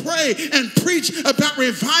and pray and preach about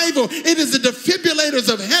revival, it is the defibrillators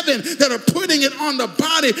of heaven that are putting it on the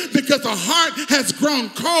body because the heart has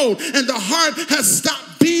grown cold and the heart has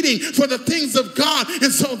stopped beating for the things of God.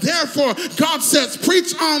 And so therefore, God says,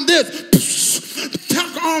 preach on this,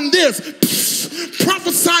 talk on this,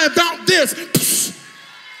 prophesy about this.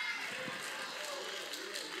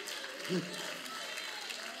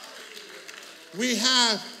 We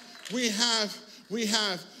have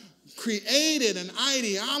created an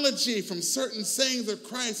ideology from certain sayings of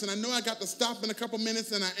Christ, and I know I got to stop in a couple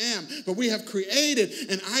minutes, and I am, but we have created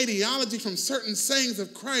an ideology from certain sayings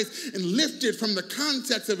of Christ and lifted from the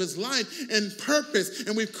context of his life and purpose,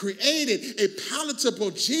 and we've created a palatable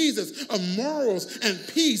Jesus of morals and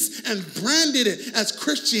peace and branded it as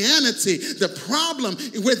Christianity. The problem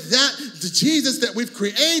with that, the Jesus that we've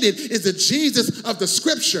created is the Jesus of the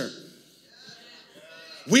Scripture.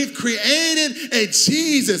 We've created a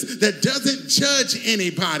Jesus that doesn't judge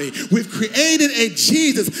anybody. We've created a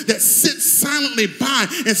Jesus that sits silently by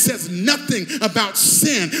and says nothing about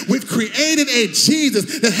sin. We've created a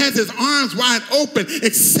Jesus that has his arms wide open,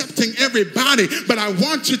 accepting everybody. But I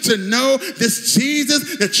want you to know this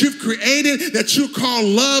Jesus that you've created, that you call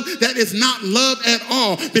love, that is not love at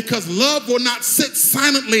all. Because love will not sit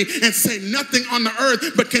silently and say nothing on the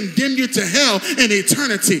earth but condemn you to hell in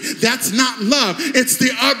eternity. That's not love. It's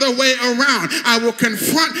the other way around. I will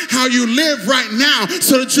confront how you live right now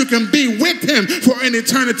so that you can be with him for an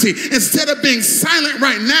eternity. Instead of being silent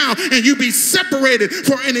right now and you be separated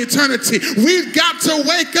for an eternity. We've got to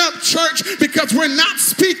wake up, church, because we're not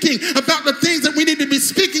speaking about the things that we need to be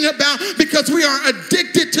speaking about because we are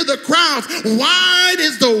addicted to the crowds. Wide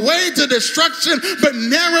is the way to destruction, but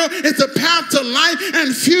narrow is the path to life,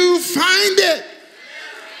 and few find it.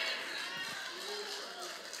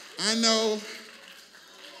 I know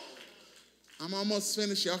I'm almost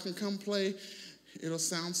finished. Y'all can come play. It'll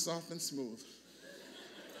sound soft and smooth.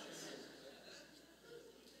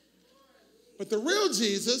 But the real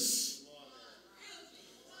Jesus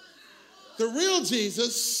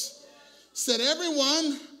said,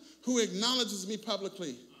 everyone who acknowledges me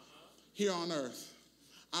publicly here on earth,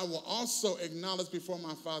 I will also acknowledge before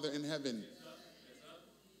my Father in heaven.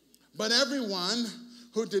 But everyone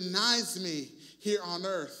who denies me here on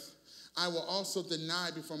earth, I will also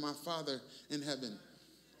deny before my Father in heaven.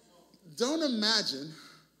 Don't imagine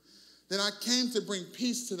that I came to bring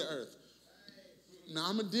peace to the earth. Now,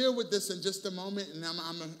 I'm going to deal with this in just a moment, and I'm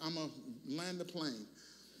going to land the plane.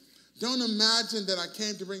 Don't imagine that I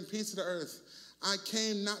came to bring peace to the earth. I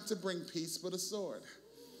came not to bring peace, but a sword.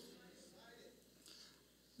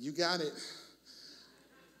 You got it.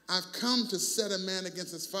 I've come to set a man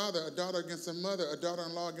against his father, a daughter against her mother, a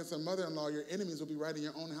daughter-in-law against her mother-in-law. Your enemies will be right in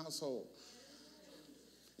your own household.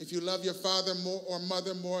 If you love your father more or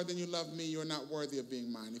mother more than you love me, you're not worthy of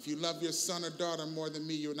being mine. If you love your son or daughter more than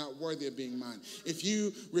me, you're not worthy of being mine. If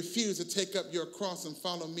you refuse to take up your cross and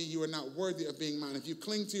follow me, you are not worthy of being mine. If you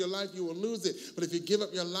cling to your life, you will lose it. But if you give up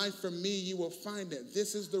your life for me, you will find it.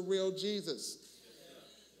 This is the real Jesus.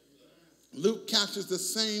 Luke captures the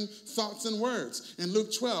same thoughts and words. In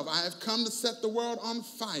Luke 12, I have come to set the world on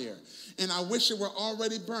fire, and I wish it were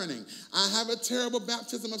already burning. I have a terrible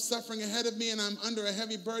baptism of suffering ahead of me, and I'm under a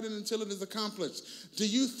heavy burden until it is accomplished. Do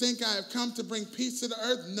you think I have come to bring peace to the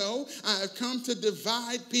earth? No, I have come to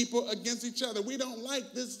divide people against each other. We don't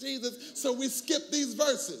like this Jesus, so we skip these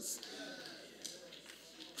verses.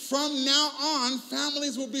 From now on,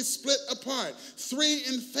 families will be split apart. 3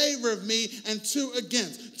 in favor of me and 2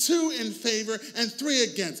 against. 2 in favor and 3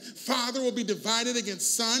 against. Father will be divided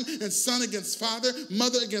against son, and son against father,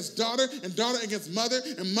 mother against daughter, and daughter against mother,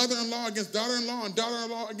 and mother-in-law against daughter-in-law, and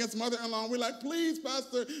daughter-in-law against mother-in-law. And we're like, please,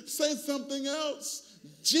 Pastor, say something else.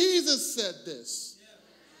 Jesus said this.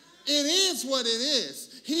 It is what it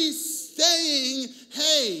is. He's saying,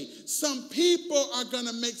 hey, some people are going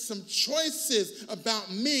to make some choices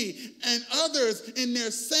about me, and others in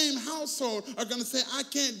their same household are going to say, I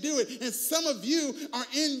can't do it. And some of you are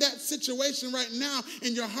in that situation right now,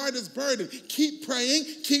 and your heart is burdened. Keep praying,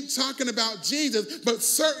 keep talking about Jesus, but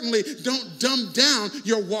certainly don't dumb down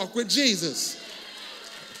your walk with Jesus.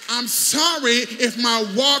 I'm sorry if my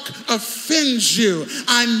walk offends you.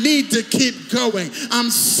 I need to keep going. I'm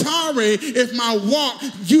sorry if my walk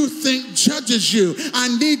you think judges you. I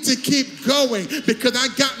need to keep going because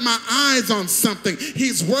I got my eyes on something.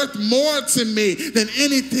 He's worth more to me than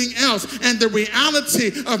anything else. And the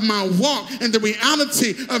reality of my walk, and the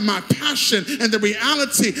reality of my passion, and the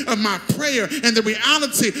reality of my prayer, and the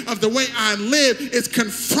reality of the way I live is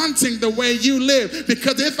confronting the way you live.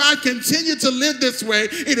 Because if I continue to live this way,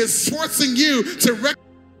 it is forcing you to recognize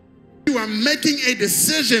you are making a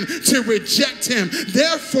decision to reject him.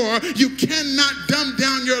 Therefore, you cannot dumb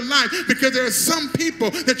down your life, because there are some people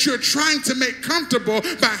that you're trying to make comfortable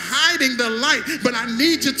by hiding the light. But I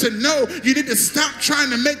need you to know you need to stop trying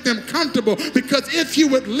to make them comfortable, because if you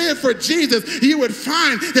would live for Jesus, you would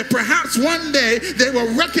find that perhaps one day they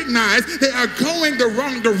will recognize they are going the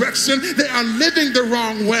wrong direction, they are living the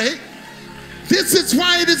wrong way. This is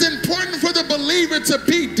why it is important for the believer to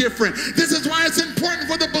be different. This is why it's important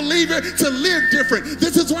for the believer to live different.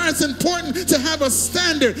 This is why it's important to have a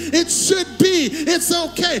standard. It should be. It's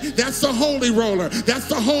okay. That's the holy roller. That's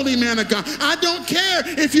the holy man of God. I don't care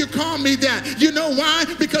if you call me that. You know why?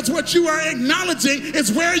 Because what you are acknowledging is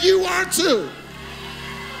where you are too.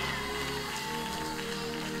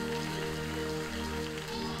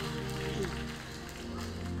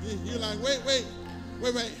 You're like,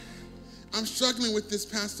 wait. I'm struggling with this,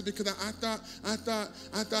 Pastor, because I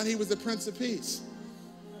thought he was the Prince of Peace.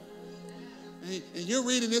 And you're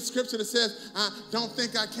reading this scripture that says, I don't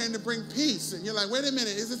think I came to bring peace. And you're like, wait a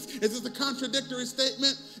minute, is this a contradictory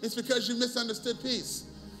statement? It's because you misunderstood peace.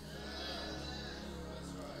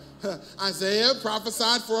 Isaiah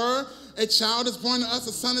prophesied for a child is born to us,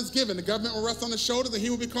 a son is given. The government will rest on his shoulders, and he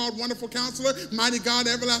will be called Wonderful Counselor, Mighty God,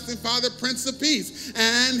 Everlasting Father, Prince of Peace.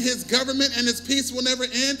 And his government and his peace will never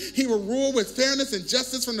end. He will rule with fairness and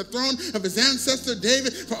justice from the throne of his ancestor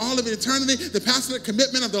David for all of eternity. The passionate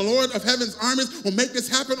commitment of the Lord of heaven's armies will make this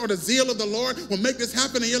happen, or the zeal of the Lord will make this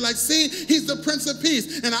happen. And you're like, see, he's the Prince of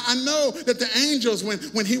Peace. And I know that the angels,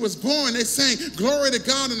 when he was born, they sang, glory to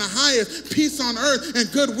God in the highest, peace on earth,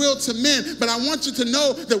 and goodwill to men. But I want you to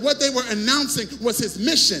know that what they were announcing was his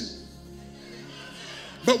mission.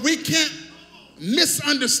 But we can't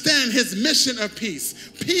misunderstand his mission of peace.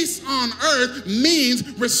 Peace on earth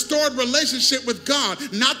means restored relationship with God,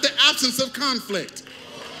 not the absence of conflict.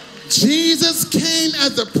 Jesus came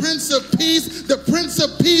as the Prince of Peace, the Prince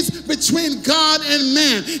of Peace between God and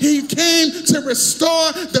man. He came to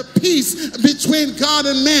restore the peace between God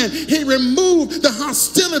and man. He removed the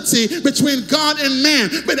hostility between God and man.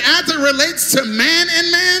 But as it relates to man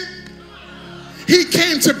and man, he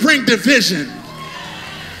came to bring division.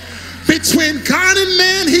 Between God and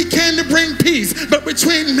man, he came to bring peace. But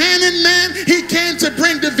between man and man, he came to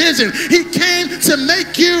bring division. He came to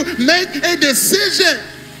make you make a decision.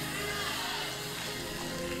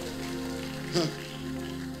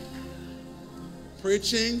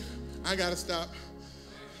 Preaching, I gotta stop.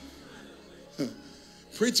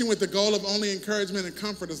 Preaching with the goal of only encouragement and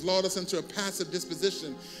comfort has lulled us into a passive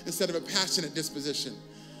disposition instead of a passionate disposition.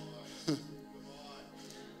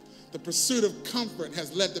 The pursuit of comfort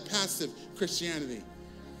has led to passive Christianity.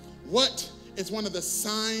 What is one of the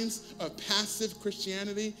signs of passive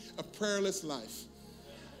Christianity? A prayerless life.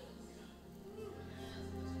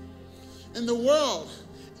 And the world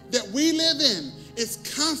that we live in is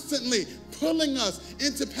constantly pulling us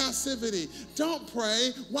into passivity. Don't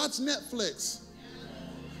pray, watch Netflix.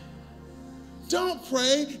 Don't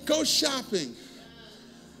pray, go shopping.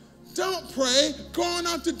 Don't pray, go on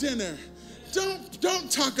out to dinner. Don't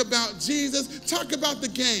talk about Jesus, talk about the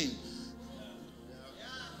game.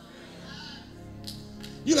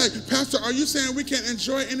 You're like, Pastor, are you saying we can't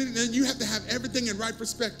enjoy anything? Then you have to have everything in right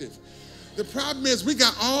perspective. The problem is we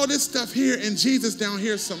got all this stuff here and Jesus down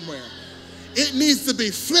here somewhere. It needs to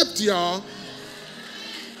be flipped, y'all.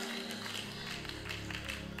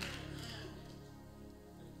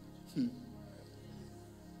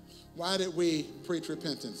 Why did we preach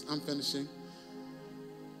repentance? I'm finishing.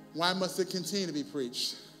 Why must it continue to be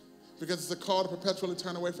preached? Because it's a call to perpetually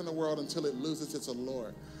turn away from the world until it loses its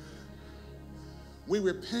allure. We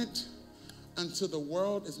repent until the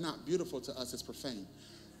world is not beautiful to us, it's profane.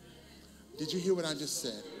 Did you hear what I just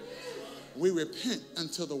said? We repent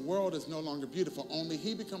until the world is no longer beautiful. Only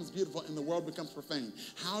he becomes beautiful and the world becomes profane.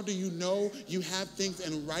 How do you know you have things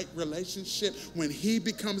in right relationship? When he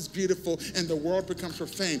becomes beautiful and the world becomes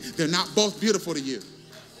profane. They're not both beautiful to you.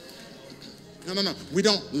 No. We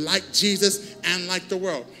don't like Jesus and like the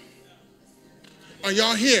world. Are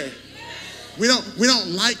y'all here? We don't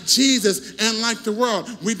like Jesus and like the world.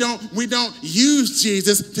 We don't use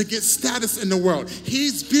Jesus to get status in the world.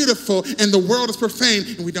 He's beautiful and the world is profane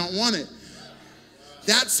and we don't want it.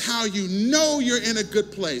 That's how you know you're in a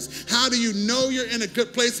good place. How do you know you're in a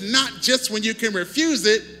good place? Not just when you can refuse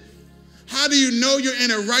it. How do you know you're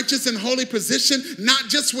in a righteous and holy position? Not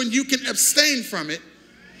just when you can abstain from it.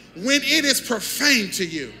 When it is profane to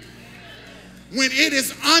you. When it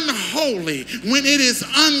is unholy, when it is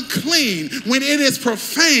unclean, when it is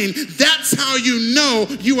profane, that's how you know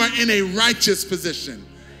you are in a righteous position.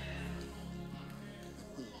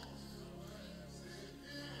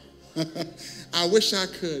 I wish I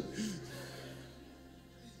could.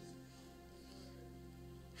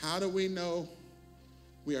 How do we know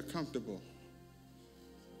we are comfortable?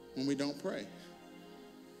 When we don't pray.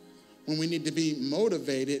 When we need to be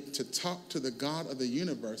motivated to talk to the God of the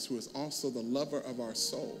universe, who is also the lover of our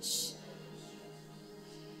souls.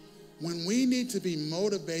 When we need to be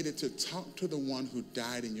motivated to talk to the one who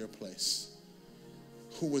died in your place,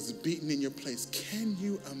 who was beaten in your place. Can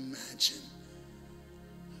you imagine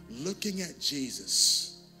looking at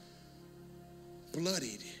Jesus,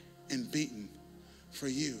 bloodied and beaten for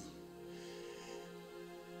you,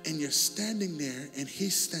 and you're standing there and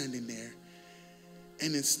he's standing there,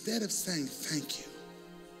 and instead of saying thank you,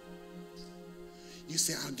 you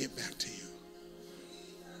say, I'll get back to you.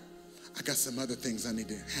 I got some other things I need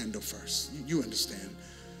to handle first. You understand.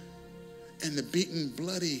 And the beaten,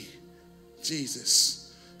 bloody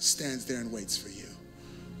Jesus stands there and waits for you.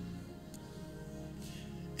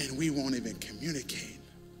 And we won't even communicate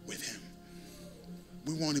with him.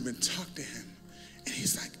 We won't even talk to him. And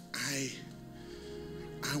he's like,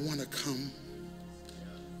 I want to come.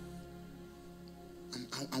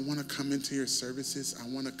 I want to come into your services. I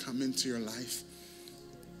want to come into your life.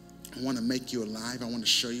 I want to make you alive. I want to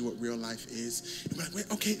show you what real life is. And we're like,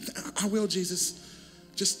 wait, okay, I will, Jesus.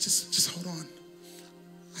 Just hold on.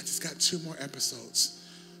 I just got 2 more episodes.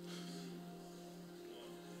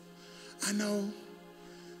 I know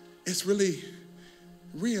it's really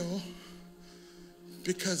real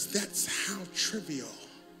because that's how trivial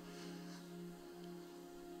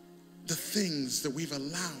the things that we've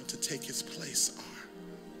allowed to take his place are.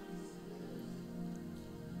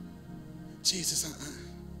 Jesus,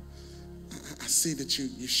 I see that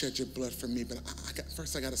you shed your blood for me, but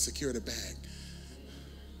first I got to secure the bag.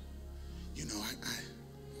 You know, I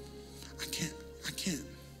can't.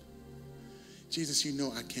 Jesus, you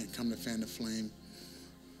know I can't come to fan the flame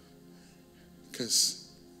because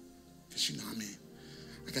you know, I mean,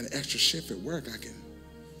 I got an extra shift at work. I can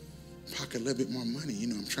pocket a little bit more money. You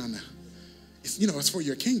know, I'm trying to, it's for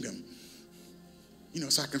your kingdom. You know,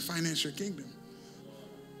 so I can finance your kingdom.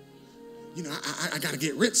 You know, I got to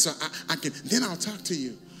get rich so I can, then I'll talk to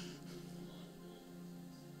you.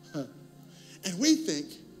 And we think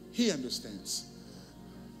he understands.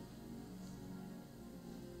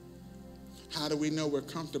 How do we know we're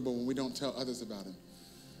comfortable when we don't tell others about him?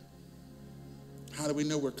 How do we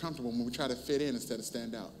know we're comfortable when we try to fit in instead of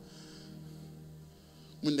stand out?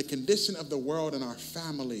 When the condition of the world and our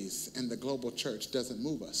families and the global church doesn't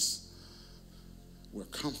move us, we're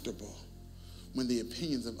comfortable. When the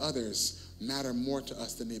opinions of others matter more to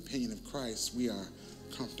us than the opinion of Christ, we are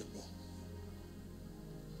comfortable.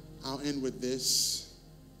 I'll end with this.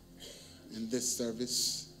 in this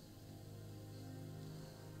service.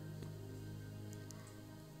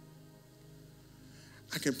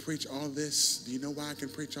 I can preach all this. Do you know why I can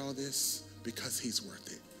preach all this? Because he's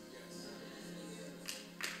worth it.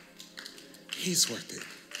 He's worth it.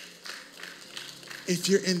 If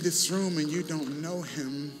you're in this room and you don't know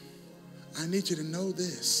him, I need you to know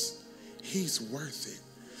this. He's worth it.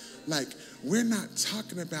 Like, we're not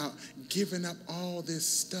talking about giving up all this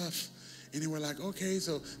stuff and then we're like, okay,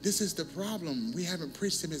 so this is the problem. We haven't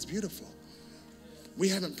preached him as beautiful. We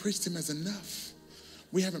haven't preached him as enough.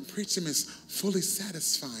 We haven't preached him as fully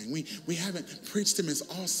satisfying. We haven't preached him as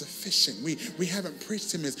all sufficient. We haven't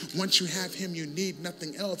preached him as once you have him, you need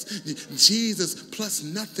nothing else. Jesus plus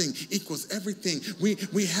nothing equals everything.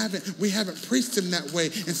 We haven't preached him that way.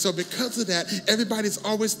 And so because of that, everybody's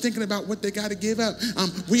always thinking about what they got to give up.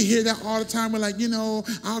 We hear that all the time. We're like,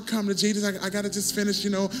 I'll come to Jesus. I got to just finish, I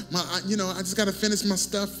just got to finish my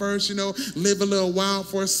stuff first, live a little wild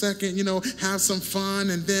for a second, have some fun,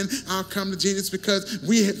 and then I'll come to Jesus, because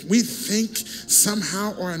we think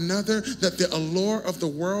somehow or another that the allure of the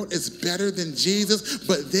world is better than Jesus,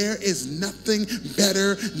 but there is nothing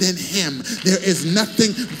better than him. There is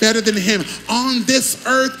nothing better than him on this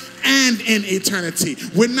earth and in eternity.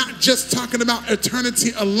 We're not just talking about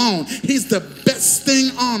eternity alone. He's the best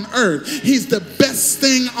thing on earth. He's the best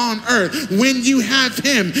thing on earth. When you have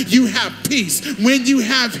him, you have peace. When you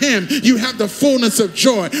have him, you have the fullness of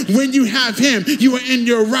joy. When you have him, you are in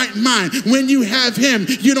your right mind. When you have him,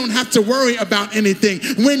 you don't have to worry about anything.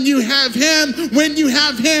 When you have him,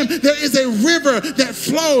 there is a river that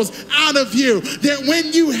flows out of you. That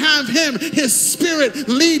when you have him, his spirit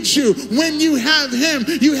leads you. When you have him,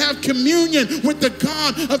 you have communion with the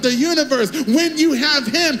God of the universe. When you have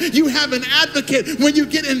him, you have an advocate when you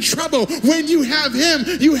get in trouble. When you have him,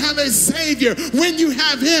 you have a savior. When you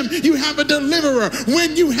have him, you have a deliverer.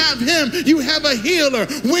 When you have him, you have a healer.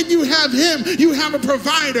 When you have him, you have a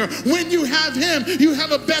provider. When you have him, you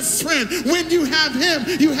have a best friend. When you have him,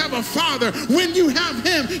 you have a father. When you have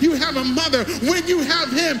him, you have a mother. When you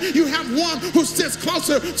have him, you have one who sits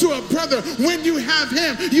closer to a brother. When you have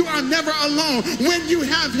him, you are never alone. When you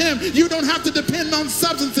have him, you don't have to depend on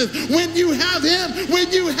substances. When you have him,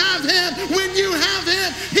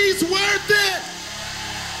 he's worth it.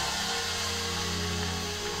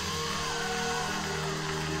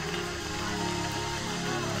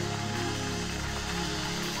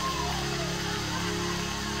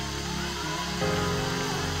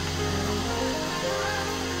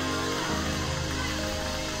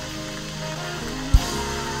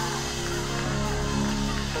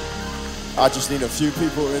 I just need a few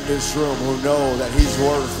people in this room who know that he's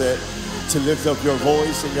worth it to lift up your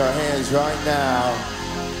voice and your hands right now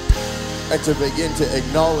and to begin to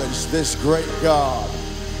acknowledge this great God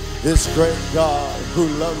who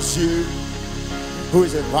loves you, who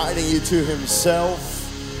is inviting you to himself.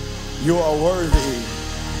 You are worthy.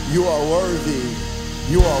 You are worthy.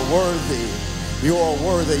 You are worthy. You are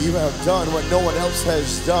worthy. You have done what no one else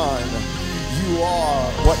has done. You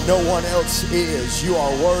are what no one else is. You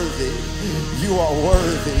are worthy. You are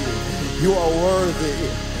worthy. You are worthy.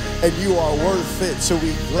 And you are worth it. So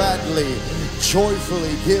we gladly,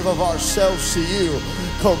 joyfully give of ourselves to you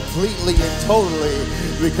completely and totally,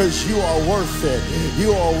 because you are worth it.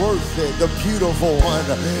 You are worth it. The beautiful one,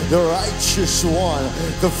 the righteous one,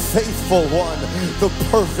 the faithful one, the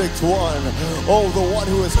perfect one. Oh, the one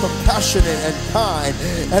who is compassionate and kind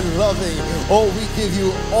and loving. Oh, we give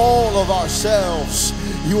you all of ourselves.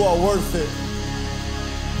 You are worth it.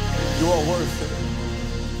 You are worth it.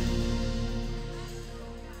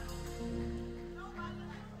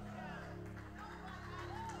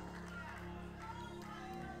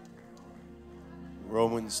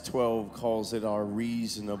 Romans 12 calls it our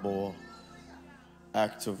reasonable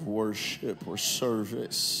act of worship or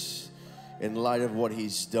service in light of what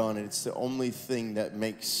he's done. It's the only thing that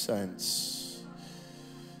makes sense.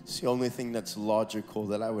 It's the only thing that's logical,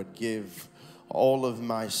 that I would give all of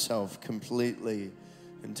myself completely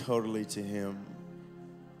and totally to him.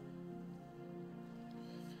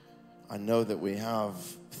 I know that we have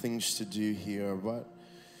things to do here, but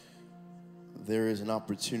there is an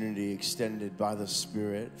opportunity extended by the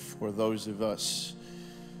Spirit for those of us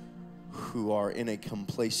who are in a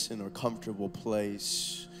complacent or comfortable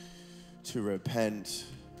place to repent,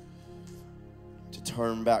 to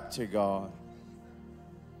turn back to God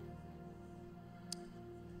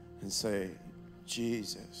and say,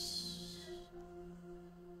 Jesus,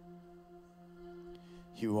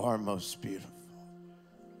 you are most beautiful.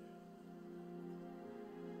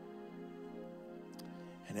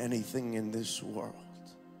 And anything in this world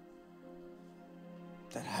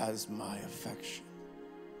that has my affection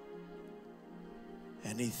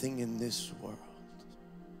anything in this world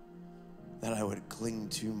that I would cling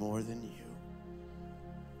to more than you.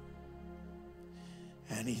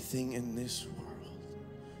 Anything in this world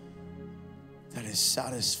that is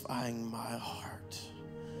satisfying my heart,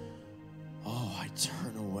 oh, I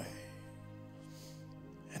turn away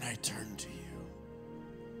and I turn to you.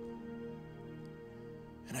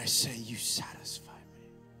 And I say, you satisfy me,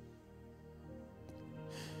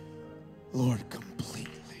 Lord, completely.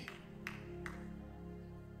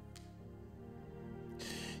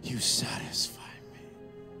 You satisfy me.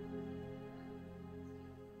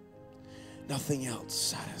 Nothing else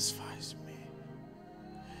satisfies me.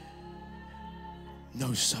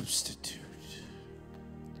 No substitute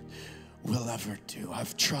will ever do.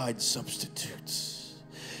 I've tried substitutes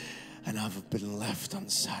and I've been left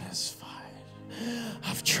unsatisfied.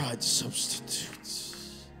 I've tried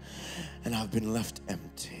substitutes and I've been left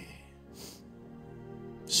empty.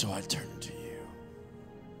 So I turn to you.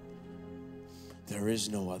 There is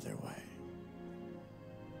no other way.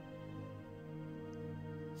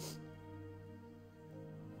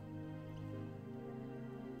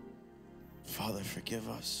 Father, forgive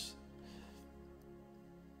us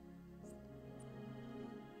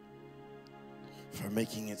for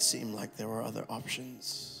making it seem like there were other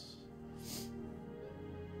options,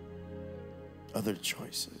 other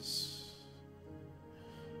choices.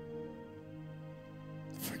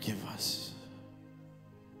 Forgive us.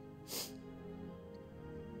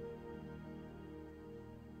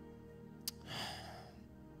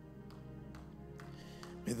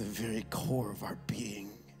 May the very core of our being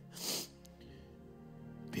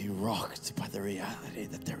be rocked by the reality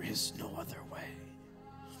that there is no other way.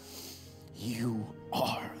 You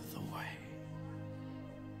are the way.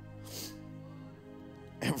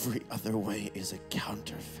 Every other way is a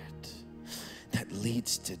counterfeit that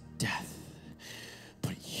leads to death,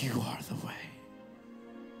 but you are the way.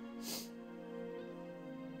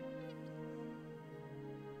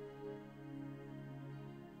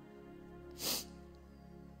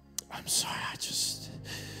 I'm sorry,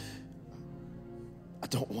 I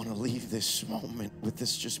don't want to leave this moment with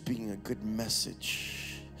this just being a good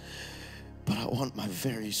message, but I want my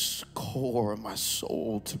very core of my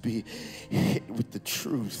soul to be hit with the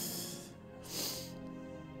truth.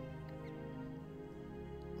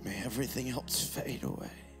 May everything else fade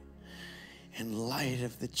away in light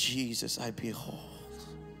of the Jesus I behold.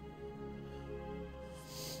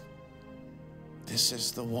 This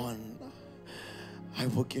is the one I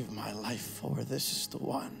will give my life for. This is the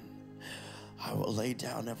one I will lay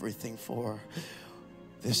down everything for.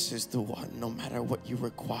 This is the one, no matter what you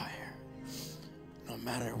require, no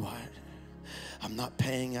matter what. I'm not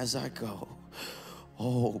paying as I go.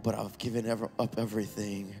 Oh, but I've given up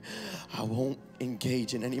everything. I won't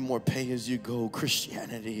engage in any more pay-as-you-go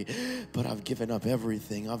Christianity, but I've given up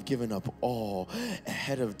everything. I've given up all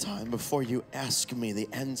ahead of time. Before you ask me, the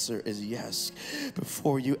answer is yes.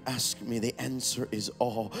 Before you ask me, the answer is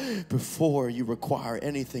all. Before you require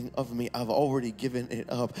anything of me, I've already given it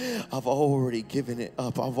up. I've already given it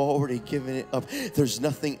up. I've already given it up. There's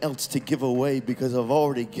nothing else to give away because I've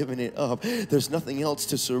already given it up. There's nothing else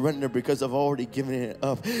to surrender because I've already given it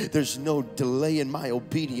up. There's no delay in my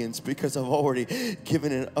obedience because I've already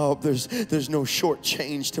given it up. There's no short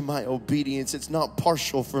change to my obedience. It's not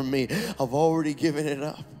partial for me. I've already given it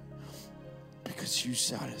up because you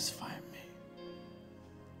satisfy me.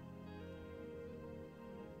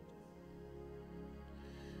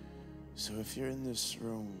 So if you're in this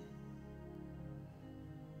room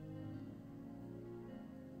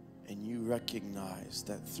and you recognize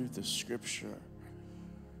that through the scripture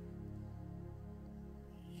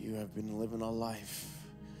you have been living a life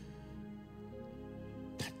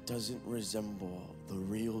that doesn't resemble the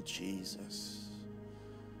real Jesus,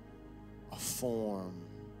 a form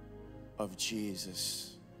of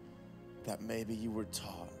Jesus that maybe you were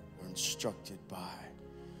taught or instructed by,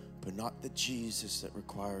 but not the Jesus that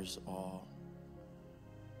requires all.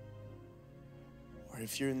 Or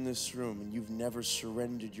if you're in this room and you've never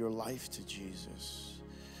surrendered your life to Jesus,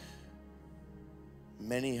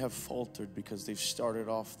 many have faltered because they've started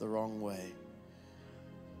off the wrong way.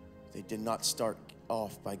 They did not start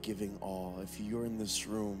off by giving all. If you're in this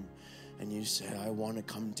room and you say, I want to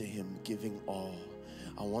come to him giving all,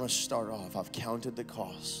 I want to start off, I've counted the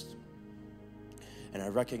cost, and I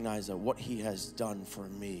recognize that what he has done for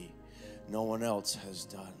me, no one else has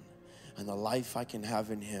done. And the life I can have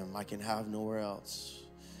in him, I can have nowhere else.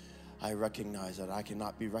 I recognize that I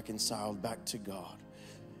cannot be reconciled back to God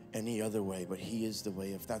any other way, but he is the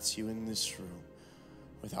way. If that's you in this room,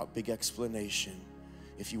 without big explanation,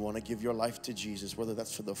 if you want to give your life to Jesus, whether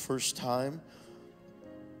that's for the first time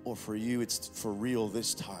Or for you, it's for real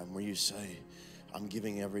this time, where you say, I'm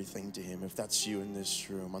giving everything to him. If that's you in this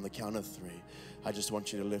room, on the count of 3, I just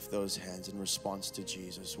want you to lift those hands in response to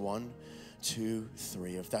Jesus. 1, 2,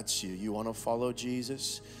 3. If that's you, you want to follow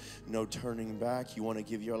Jesus, no turning back. You want to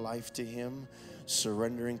give your life to him,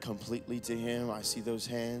 surrendering completely to him. I see those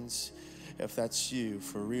hands. If that's you,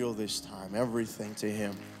 for real this time, everything to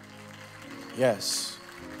him. Yes.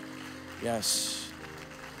 Yes.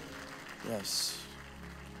 Yes.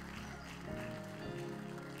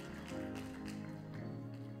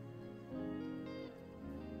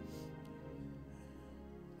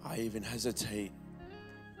 I even hesitate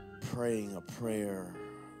praying a prayer.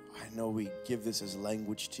 I know we give this as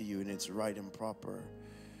language to you and it's right and proper,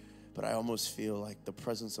 but I almost feel like the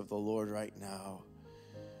presence of the Lord right now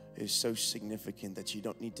is so significant that you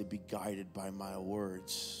don't need to be guided by my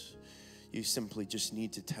words. You simply just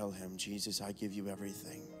need to tell him, Jesus, I give you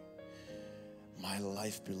everything. My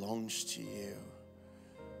life belongs to you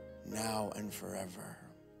now and forever.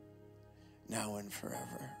 Now and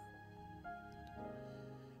forever.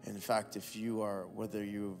 In fact, if you are, whether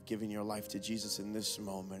you've given your life to Jesus in this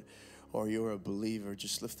moment or you're a believer,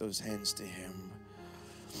 just lift those hands to him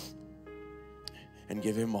and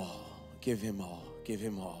give him all. Give him all. Give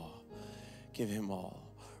him all. Give him all.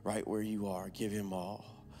 Right where you are, give him all.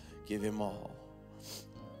 Give him all.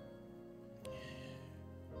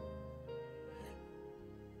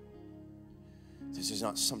 This is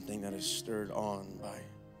not something that is stirred on by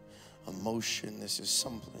emotion. This is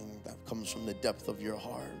something that comes from the depth of your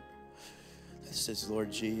heart that says,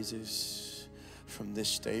 Lord Jesus, from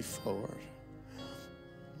this day forward,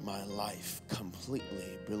 my life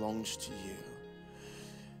completely belongs to you.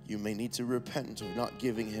 You may need to repent of not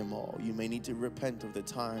giving him all. You may need to repent of the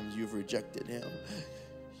times you've rejected him.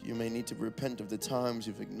 You may need to repent of the times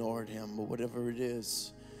you've ignored him. But whatever it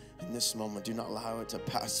is, in this moment, do not allow it to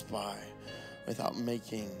pass by without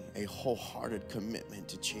making a wholehearted commitment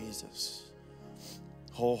to Jesus.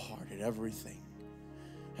 Wholehearted, everything.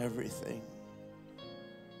 Everything.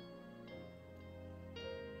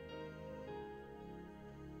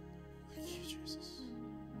 Thank you, Jesus.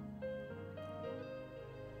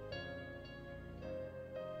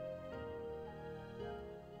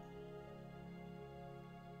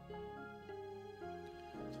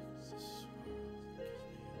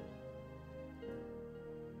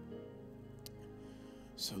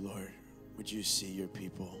 So, Lord, would you see your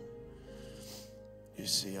people? You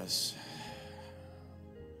see us.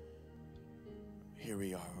 Here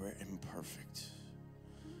we are, we're imperfect,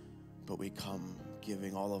 but we come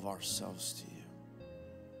giving all of ourselves to you.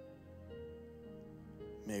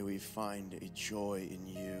 May we find a joy in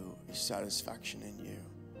you, a satisfaction in you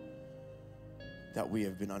that we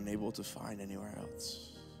have been unable to find anywhere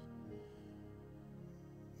else.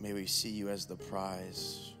 May we see you as the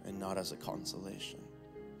prize and not as a consolation.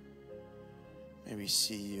 May we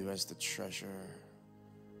see you as the treasure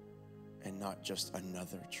and not just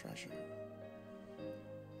another treasure.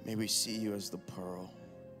 May we see you as the pearl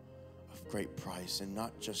of great price and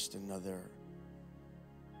not just another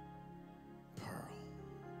pearl.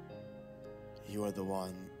 You are the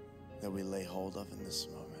one that we lay hold of in this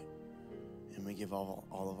moment, and we give all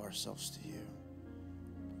of ourselves to you.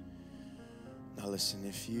 Now listen,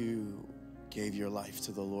 if you gave your life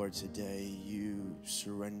to the Lord today, you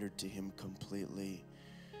surrendered to him completely,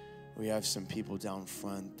 we have some people down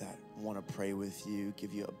front that want to pray with you,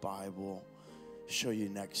 give you a Bible, show you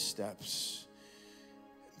next steps.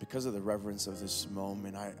 Because of the reverence of this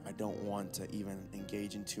moment, I don't want to even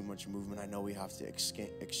engage in too much movement. I know we have to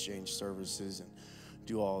exchange services and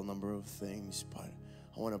do all a number of things, but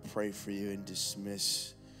I want to pray for you and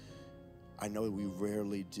dismiss. I know we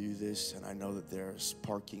rarely do this, and I know that there's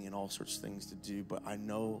parking and all sorts of things to do, but I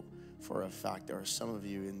know for a fact there are some of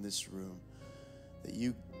you in this room that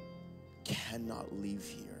you cannot leave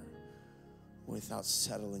here without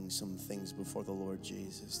settling some things before the Lord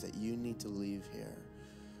Jesus, that you need to leave here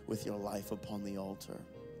with your life upon the altar.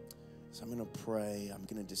 So I'm going to pray, I'm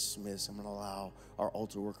going to dismiss, I'm going to allow our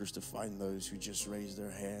altar workers to find those who just raised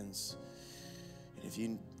their hands. And if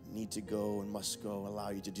you need to go and must go, allow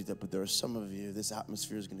you to do that. But there are some of you, this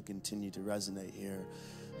atmosphere is going to continue to resonate here.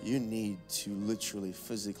 You need to literally,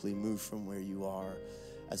 physically move from where you are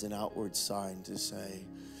as an outward sign to say,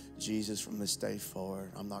 Jesus, from this day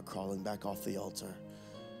forward, I'm not crawling back off the altar.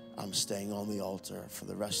 I'm staying on the altar for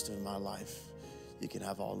the rest of my life. You can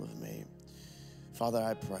have all of me. Father,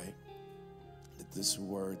 I pray that this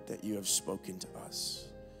word that you have spoken to us,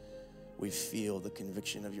 we feel the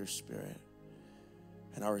conviction of your Spirit.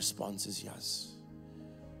 And our response is yes.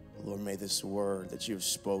 Lord, may this word that you have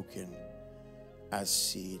spoken as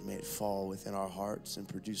seed. May it fall within our hearts and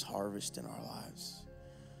produce harvest in our lives.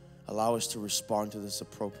 Allow us to respond to this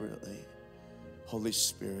appropriately. Holy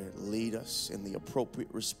Spirit, lead us in the appropriate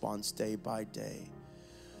response day by day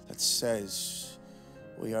that says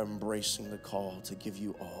we are embracing the call to give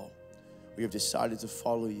you all. We have decided to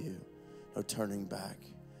follow you. No turning back.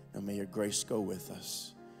 And may your grace go with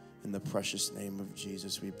us. In the precious name of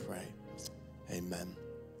Jesus we pray. Amen.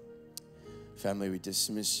 Family, we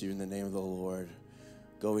dismiss you in the name of the Lord.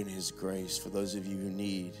 Go in his grace. For those of you who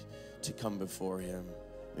need to come before him,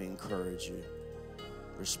 we encourage you.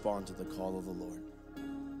 Respond to the call of the Lord.